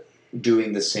probably that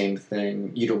doing the same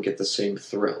thing, you don't get the same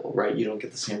thrill, right? You don't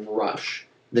get the same rush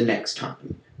the next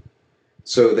time.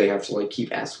 So they have to, like, keep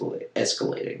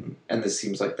escalating. And this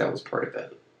seems like that was part of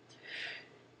it.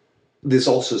 This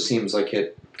also seems like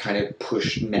it kind of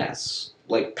pushed Ness,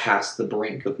 like, past the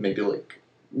brink of maybe, like,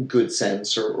 good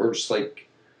sense or just, like...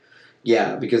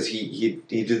 Yeah, because he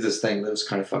did this thing that was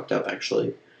kind of fucked up,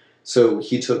 actually. So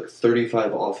he took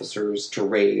 35 officers to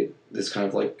raid this kind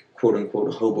of like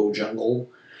quote-unquote hobo jungle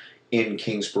in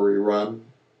Kingsbury Run,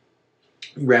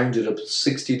 rounded up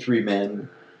 63 men,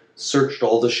 searched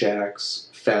all the shacks,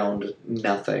 found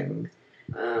nothing,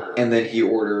 and then he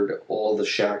ordered all the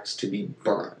shacks to be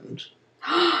burned,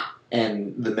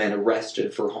 and the men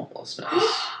arrested for homelessness.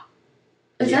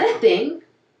 Is that a thing?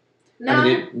 No. I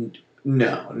mean,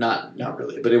 no, not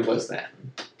really, but it was then,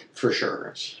 for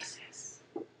sure. Jesus.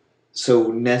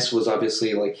 So Ness was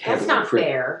obviously like heavily That's not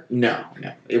fair. No,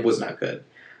 it was not good.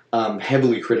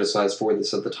 Heavily criticized for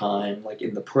this at the time, like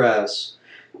in the press,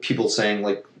 people saying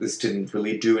like this didn't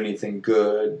really do anything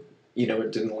good.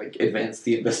 It didn't like advance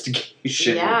the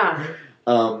investigation. Yeah.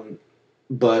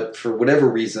 But for whatever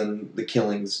reason, the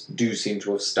killings do seem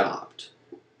to have stopped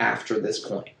after this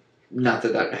point. Not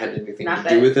that had anything to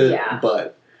do with it,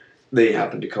 but they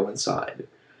happened to coincide.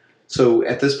 So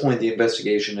at this point, the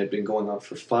investigation had been going on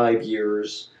for 5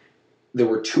 years. There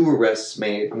were 2 arrests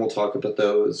made, and we'll talk about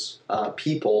those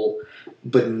people,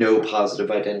 but no positive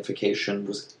identification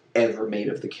was ever made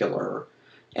of the killer.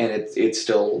 And it's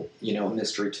still, a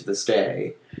mystery to this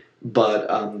day.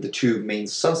 But the 2 main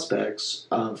suspects,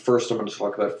 first I'm going to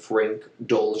talk about Frank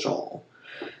Dolezal.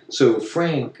 So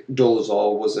Frank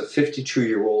Dolezal was a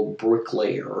 52-year-old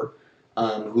bricklayer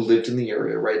who lived in the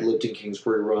area, right? Lived in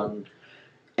Kingsbury Run,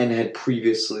 and had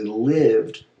previously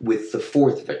lived with the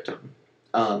 4th victim,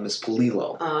 Miss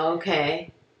Polillo. Oh,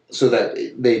 okay. So that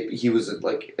he was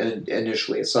like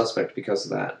initially a suspect because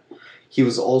of that. He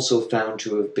was also found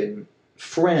to have been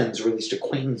friends, or at least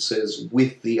acquaintances,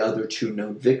 with the other 2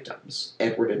 known victims,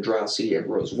 Edward Andrassy and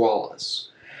Rose Wallace.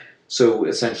 So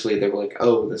essentially they were like,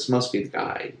 oh, this must be the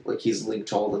guy. Like, he's linked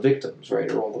to all the victims, right?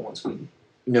 Or all the ones we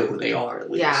know who they are, at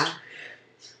least. Yeah.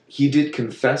 He did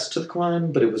confess to the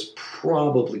crime, but it was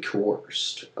probably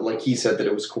coerced. Like, he said that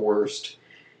it was coerced,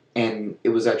 and it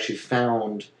was actually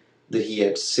found that he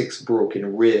had 6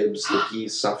 broken ribs that he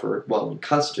suffered while in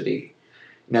custody.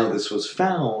 Now, this was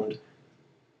found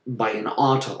by an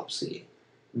autopsy,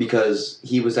 because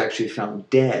he was actually found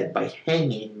dead by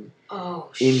hanging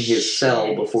in his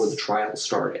cell before the trial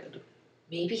started.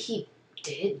 Maybe he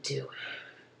did do it.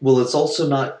 Well, it's also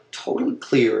not totally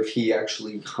clear if he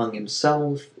actually hung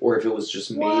himself or if it was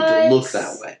just made to look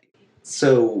that way.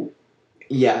 So,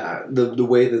 yeah, the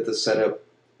way that the setup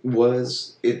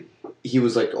was, he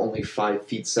was like only 5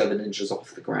 feet 7 inches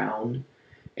off the ground,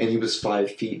 and he was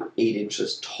 5 feet 8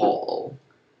 inches tall.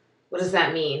 What does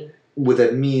that mean? What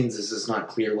that means is it's not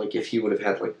clear, like, if he would have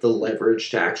had, like, the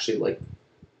leverage to actually, like,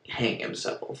 hang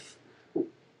himself.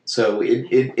 So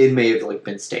it may have, like,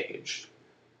 been staged.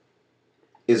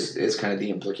 Is kind of the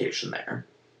implication there.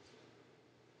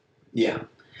 Yeah.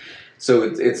 So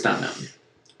it's not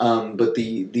known. But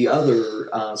the other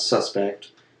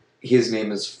suspect, his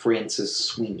name is Francis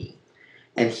Sweeney.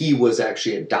 And he was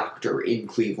actually a doctor in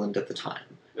Cleveland at the time.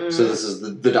 So this is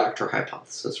the doctor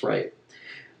hypothesis, right?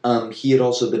 He had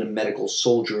also been a medical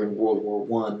soldier in World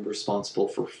War I, responsible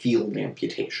for field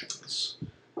amputations.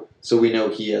 So we know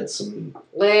he had some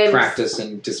practice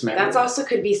in dismemberment. That also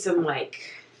could be some,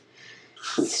 like,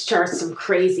 start some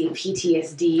crazy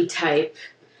PTSD type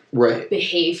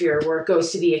behavior where it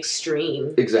goes to the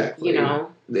extreme. Exactly.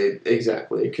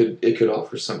 Exactly. It could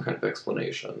offer some kind of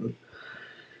explanation.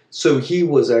 So he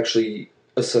was actually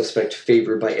a suspect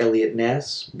favored by Eliot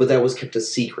Ness, but that was kept a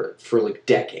secret for like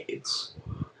decades.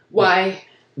 Why?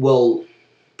 Well,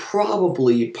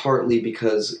 probably partly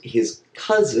because his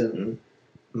cousin,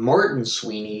 Martin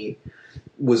Sweeney,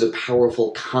 was a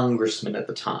powerful congressman at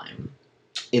the time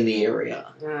in the area.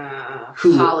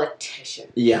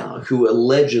 Politician. Yeah, who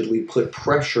allegedly put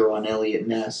pressure on Eliot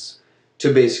Ness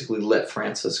to basically let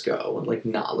Francis go and like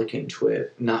not look into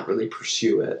it, not really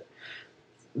pursue it.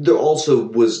 There also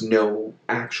was no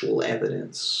actual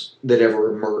evidence that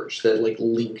ever emerged that like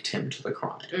linked him to the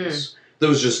crimes. There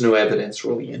was just no evidence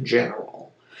really in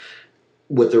general.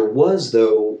 What there was,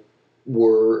 though,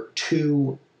 were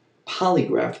 2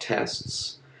 polygraph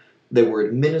tests that were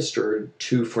administered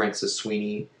to Francis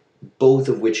Sweeney, both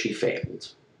of which he failed.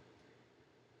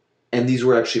 And these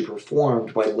were actually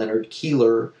performed by Leonard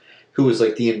Keeler, who was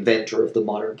like the inventor of the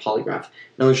modern polygraph.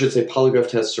 Now, I should say polygraph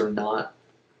tests are not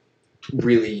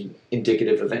really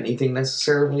indicative of anything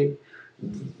necessarily.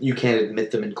 You can't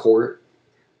admit them in court.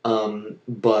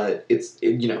 But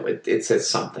it says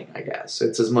something, I guess.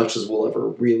 It's as much as we'll ever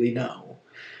really know.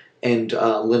 And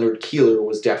Leonard Keeler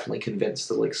was definitely convinced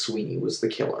that like Sweeney was the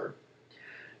killer.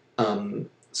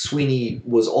 Sweeney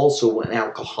was also an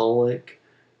alcoholic.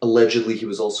 Allegedly, he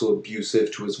was also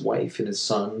abusive to his wife and his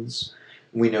sons.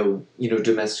 We know,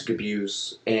 domestic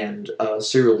abuse and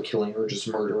serial killing or just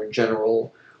murder in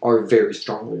general are very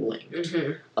strongly linked,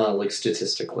 like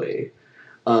statistically.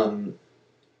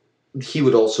 He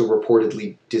would also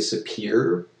reportedly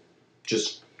disappear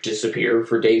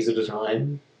for days at a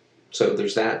time. So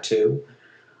there's that too.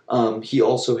 He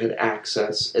also had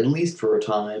access, at least for a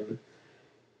time,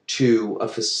 to a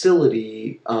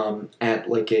facility at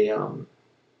a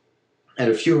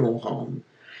funeral home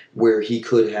where he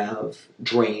could have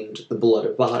drained the blood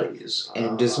of bodies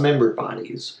and dismembered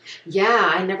bodies.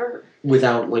 Yeah, I never...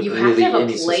 Without, you really have to have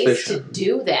any a place suspicion. to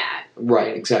do that.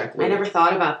 Right, exactly. I never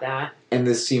thought about that. And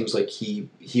this seems like he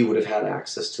would have had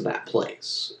access to that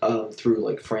place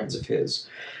through, friends of his.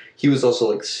 He was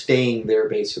also, staying there,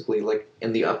 basically,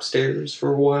 in the upstairs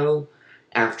for a while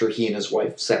after he and his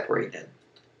wife separated.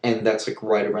 And that's,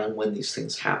 right around when these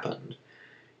things happened.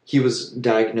 He was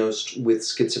diagnosed with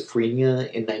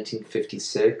schizophrenia in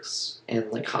 1956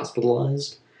 and,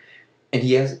 hospitalized. And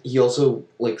he also,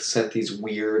 sent these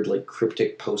weird,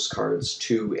 cryptic postcards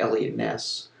to Eliot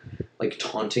Ness,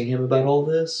 taunting him about all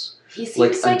this. He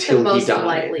seems like the most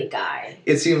likely guy.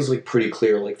 It seems, pretty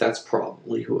clear, that's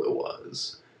probably who it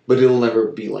was. But it'll never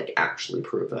be, actually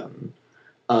proven.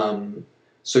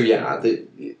 So, yeah,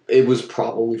 it was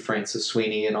probably Francis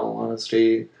Sweeney, in all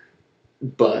honesty.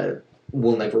 But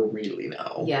we'll never really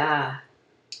know. Yeah.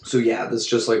 So, yeah, this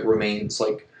just, remains,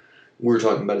 we were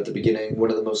talking about at the beginning, one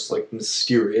of the most,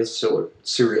 mysterious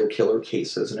serial killer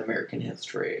cases in American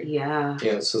history. Yeah.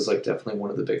 Yeah, this is, definitely one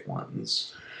of the big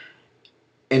ones.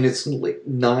 And it's,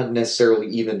 not necessarily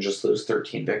even just those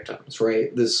 13 victims,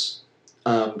 right? This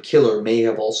killer may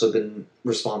have also been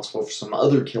responsible for some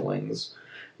other killings,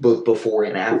 both before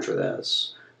and after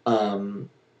this.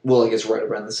 Well, I guess right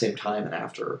around the same time and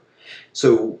after.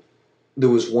 So, there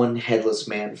was one headless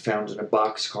man found in a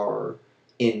boxcar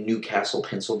in Newcastle,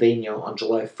 Pennsylvania on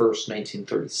July 1st,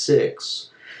 1936.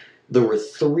 There were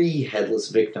 3 headless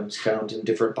victims found in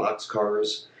different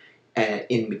boxcars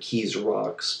in McKees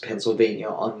Rocks, Pennsylvania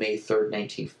on May 3rd,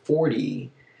 1940.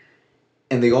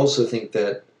 And they also think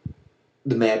that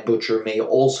the Mad Butcher may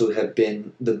also have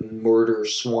been the murder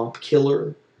swamp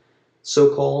killer,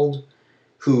 so-called,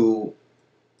 who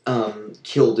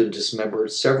killed and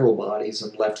dismembered several bodies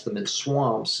and left them in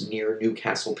swamps near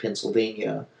Newcastle,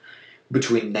 Pennsylvania,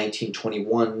 between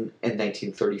 1921 and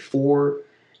 1934,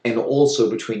 and also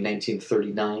between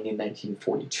 1939 and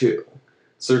 1942.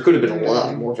 So there could have been a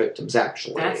lot more victims,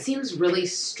 actually. That seems really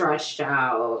stretched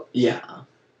out. Yeah.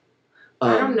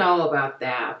 I don't know about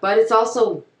that, but it's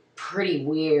also pretty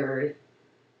weird.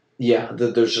 Yeah,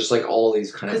 there's just all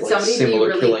these kind of somebody similar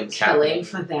be really killings killing happening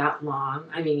for that long.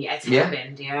 I mean, it's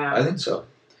happened, yeah. I think so.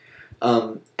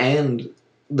 And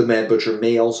the Mad Butcher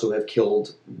may also have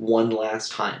killed one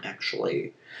last time,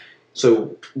 actually.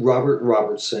 So, Robert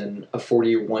Robertson, a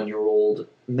 41-year-old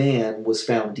man, was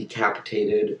found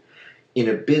decapitated in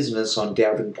a business on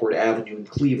Davenport Avenue in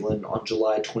Cleveland on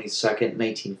July 22nd,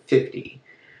 1950.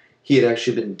 He had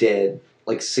actually been dead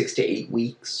 6 to 8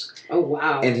 weeks. Oh,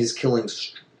 wow. And his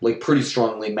killings pretty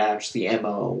strongly matched the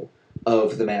MO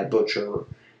of the Mad Butcher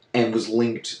and was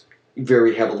linked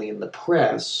very heavily in the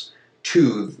press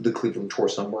to the Cleveland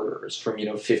Torso murders from,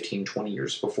 15, 20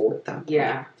 years before at that point.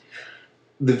 Yeah.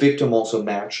 The victim also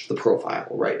matched the profile,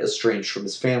 right? Estranged from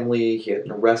his family, he had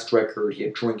an arrest record, he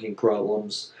had drinking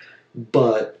problems,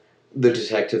 but the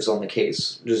detectives on the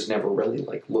case just never really,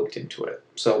 like, looked into it.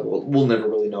 So we'll never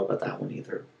really know about that one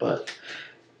either. But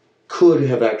could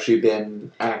have actually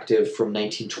been active from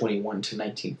 1921 to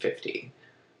 1950.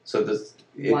 So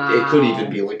it could even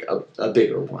be, like, a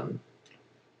bigger one.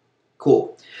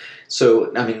 Cool.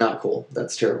 So, I mean, not cool.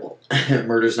 That's terrible.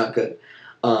 Murder's not good.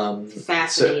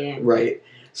 Fascinating. So, right.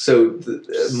 So,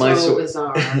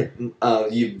 bizarre.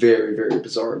 Very, very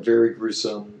bizarre. Very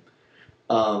gruesome.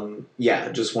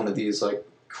 Just one of these, like,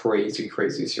 crazy,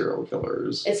 crazy serial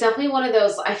killers. It's definitely one of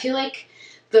those, I feel like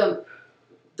the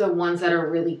ones that are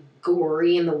really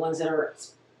gory and the ones that are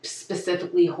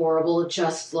specifically horrible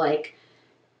just, like,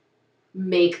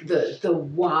 make the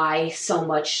why so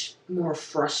much more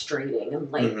frustrating and,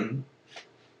 like,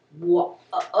 what,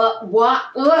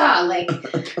 like...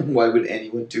 Why would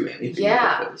anyone do anything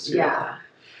like this? Yeah.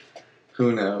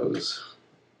 Who knows?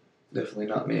 Definitely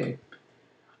not me.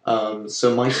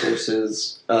 So my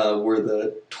sources were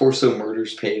the Torso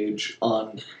Murders page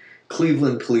on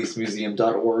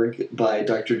clevelandpolicemuseum.org by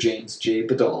Dr. James J.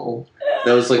 Badal.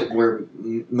 That was, like, where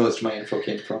most of my info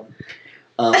came from.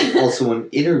 Also an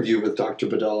interview with Dr.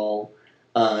 Badal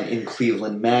in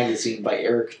Cleveland Magazine by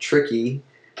Eric Trickey.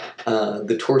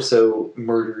 The Torso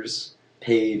Murders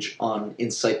page on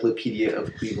Encyclopedia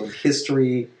of Cleveland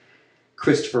History.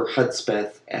 Christopher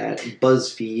Hudspeth at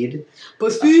BuzzFeed.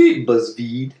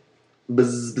 BuzzFeed.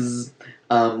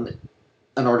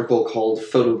 An article called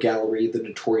Photo Gallery, The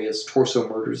Notorious Torso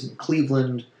Murders in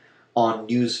Cleveland on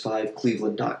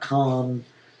news5cleveland.com.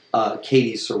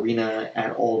 Katie Serena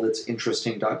at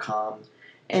allthat'sinteresting.com.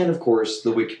 And, of course,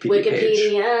 the Wikipedia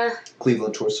page.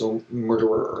 Cleveland Torso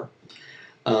Murderer.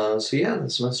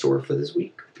 That's my story for this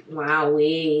week.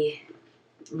 Wowee.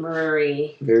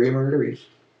 Murdery. Very murdery.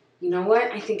 You know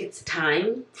what? I think it's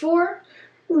time for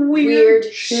Weird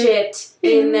Shit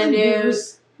in the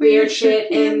News. Weird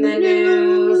Shit in the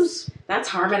News. That's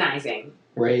harmonizing.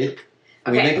 Right?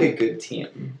 We make a good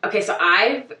team. Okay, so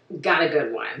I've got a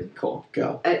good one. Cool.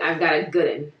 Go. I've got a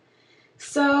good one.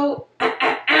 So,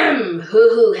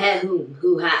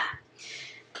 hoo-ha.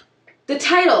 The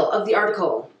title of the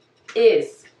article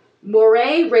is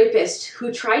Moray Rapist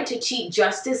Who Tried to Cheat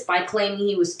Justice by Claiming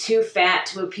He Was Too Fat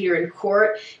to Appear in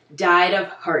Court Died of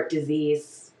Heart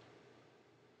Disease.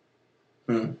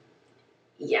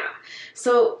 Yeah.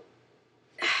 So,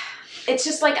 it's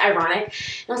just, like, ironic.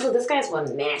 And also, this guy's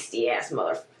one nasty-ass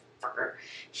motherfucker.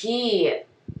 He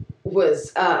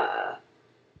was,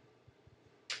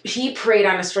 he preyed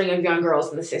on a string of young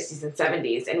girls in the 60s and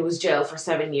 70s and was jailed for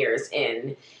 7 years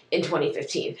in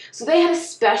 2015. So they had a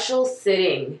special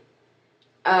sitting.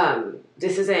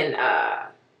 This is in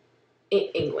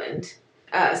England.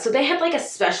 So they had, like, a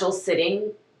special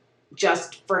sitting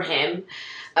just for him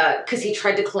because he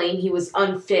tried to claim he was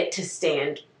unfit to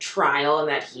stand trial and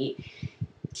that he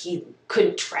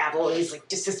couldn't travel. He's, like,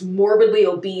 just this morbidly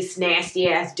obese,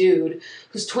 nasty-ass dude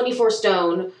who's 24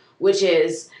 stone, which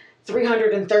is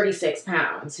 336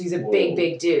 pounds. He's a big,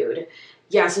 big dude.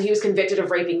 Yeah, so he was convicted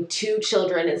of raping 2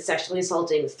 children and sexually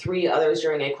assaulting 3 others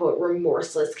during a, quote,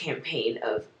 remorseless campaign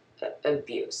of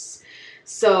abuse.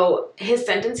 So his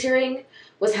sentence hearing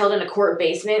was held in a court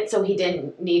basement, so he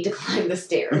didn't need to climb the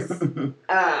stairs.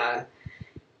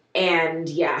 And,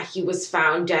 yeah, he was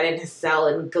found dead in his cell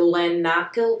in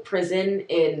Glenackle Prison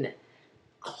in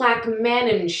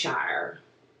Clackmannanshire.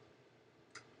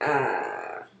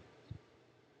 Yeah.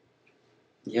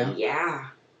 Yeah.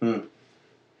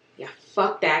 Yeah,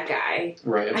 fuck that guy.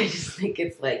 Right. I just think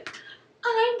it's like,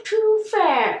 I'm too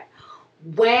fat.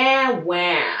 Wah.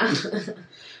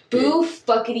 Boo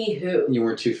fuckity who. You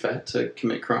weren't too fat to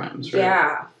commit crimes, right?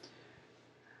 Yeah.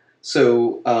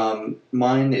 So,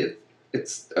 mine,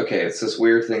 it's this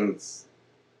weird thing.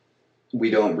 We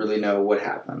don't really know what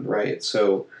happened, right?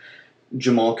 So,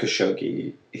 Jamal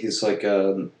Khashoggi, he's like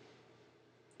a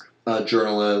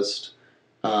journalist,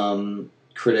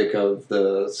 critic of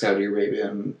the Saudi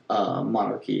Arabian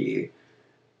monarchy,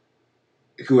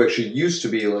 who actually used to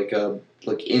be like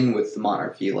in with the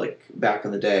monarchy, like, back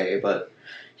in the day, but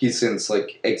he's since,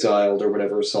 like, exiled or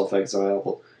whatever,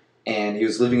 self-exiled, and he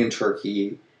was living in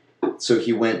Turkey, so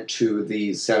he went to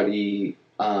the Saudi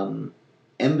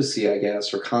embassy, I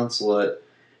guess, or consulate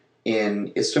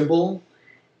in Istanbul,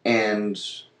 and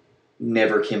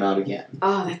never came out again.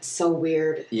 Oh, that's so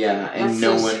weird. Yeah, and that's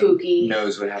no so one spooky.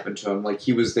 knows what happened to him. Like,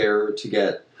 he was there to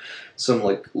get some,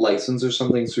 like, license or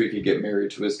something so he could get married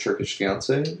to his Turkish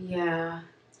fiancée. Yeah.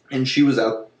 And she was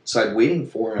outside waiting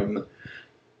for him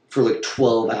for, like,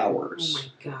 12 hours. Oh,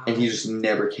 my God. And he just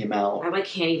never came out. I, like,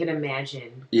 can't even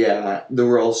imagine. Yeah, there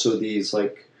were also these,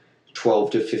 like,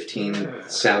 12 to 15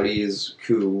 Saudis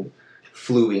who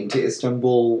flew into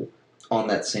Istanbul on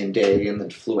that same day and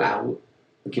then flew out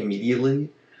like immediately.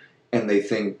 And they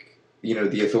think,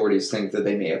 the authorities think that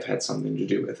they may have had something to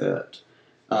do with it.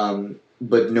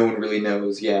 But no one really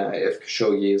knows, if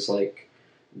Khashoggi is, like,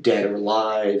 dead or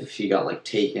alive, if he got, like,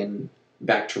 taken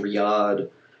back to Riyadh,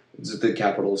 the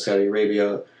capital of Saudi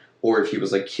Arabia, or if he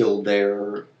was, like, killed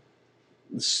there.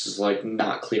 This is, like,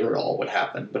 not clear at all what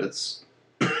happened, but it's,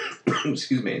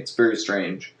 excuse me, it's very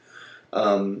strange.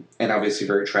 And obviously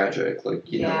very tragic.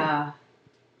 Like, you know,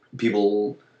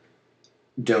 people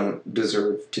don't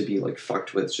deserve to be, like,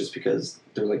 fucked with just because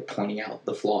they're, like, pointing out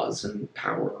the flaws in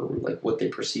power or, like, what they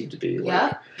perceive to be.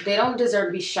 Like, they don't deserve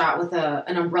to be shot with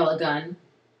an umbrella gun.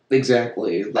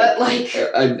 Exactly. But, like...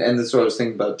 And that's what I was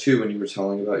thinking about, too, when you were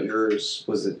telling about yours,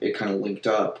 was that it kind of linked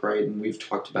up, right? And we've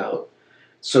talked about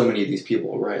so many of these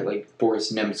people, right? Like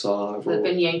Boris Nemtsov.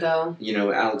 Litvinenko.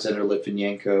 Alexander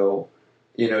Litvinenko.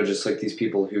 Just, like, these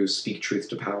people who speak truth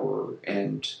to power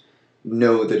and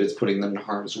know that it's putting them in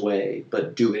harm's way,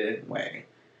 but do it anyway.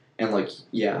 And, like,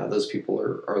 those people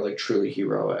are like, truly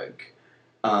heroic.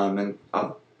 And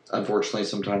unfortunately,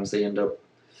 sometimes they end up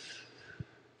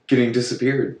getting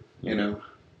disappeared, And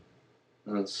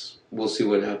we'll see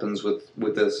what happens with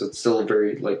this. It's still a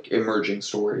very, like, emerging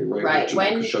story, right? Right.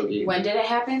 When did it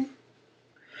happen?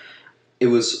 It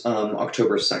was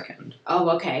October 2nd.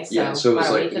 Oh, okay. So, it was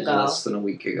like week ago. Less than a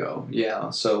week ago. Yeah,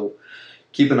 so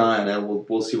keep an eye on it.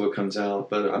 We'll see what comes out.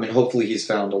 But, I mean, hopefully he's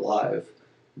found alive.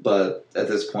 But at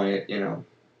this point, it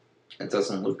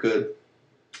doesn't look good,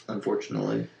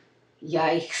 unfortunately.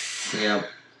 Yikes. Yeah.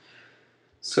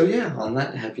 So, on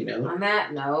that happy note. On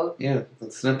that note. Yeah,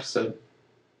 that's an episode.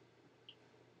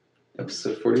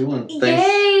 Episode 41.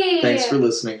 Yay! Thanks for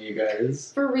listening, you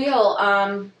guys. For real.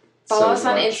 Follow us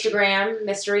on Instagram,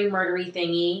 Mystery Murdery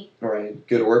Thingy. Right.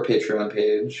 Go to our Patreon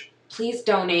page. Please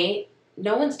donate.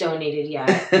 No one's donated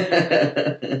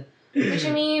yet. Which,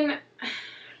 I mean,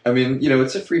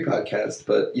 it's a free podcast,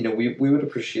 but, we would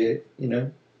appreciate,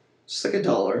 just like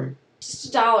 $1.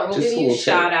 Just $1. We'll give you a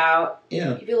shout out.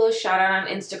 Yeah. Give you a little shout out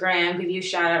on Instagram. Give you a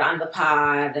shout out on the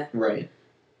pod. Right.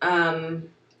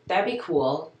 That'd be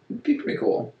cool. It'd be pretty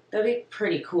cool. That'd be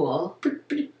pretty cool.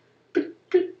 Pretty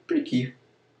key.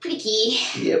 Pretty key.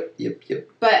 Yep.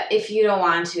 But if you don't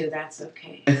want to, that's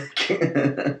okay.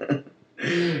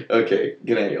 Okay.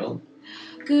 Good night, y'all.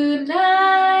 Good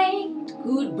night.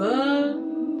 Goodbye.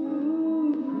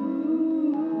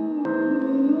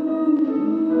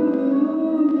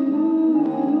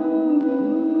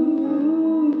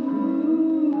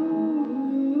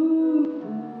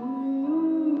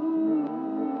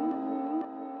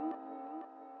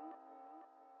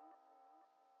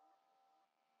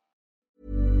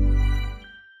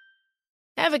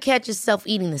 Ever catch yourself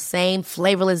eating the same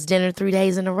flavorless dinner 3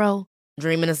 days in a row?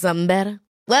 Dreaming of something better?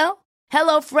 Well,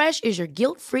 HelloFresh is your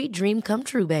guilt-free dream come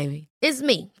true, baby. It's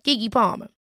me, Keke Palmer.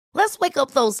 Let's wake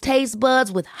up those taste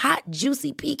buds with hot,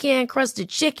 juicy pecan-crusted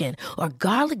chicken or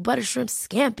garlic butter shrimp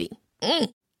scampi.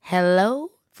 Hello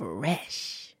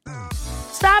Fresh.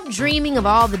 Stop dreaming of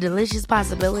all the delicious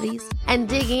possibilities and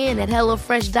dig in at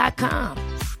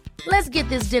HelloFresh.com. Let's get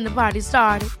this dinner party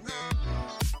started.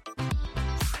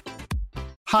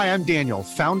 Hi, I'm Daniel,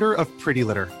 founder of Pretty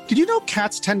Litter. Did you know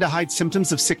cats tend to hide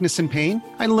symptoms of sickness and pain?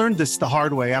 I learned this the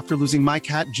hard way after losing my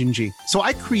cat, Gingy. So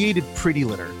I created Pretty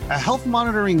Litter, a health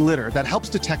monitoring litter that helps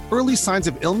detect early signs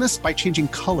of illness by changing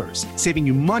colors, saving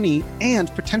you money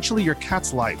and potentially your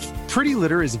cat's life. Pretty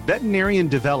Litter is veterinarian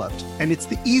developed, and it's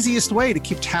the easiest way to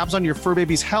keep tabs on your fur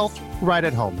baby's health right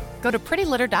at home. Go to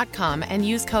prettylitter.com and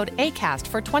use code ACAST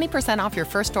for 20% off your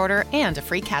first order and a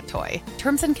free cat toy.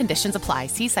 Terms and conditions apply.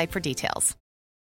 See site for details.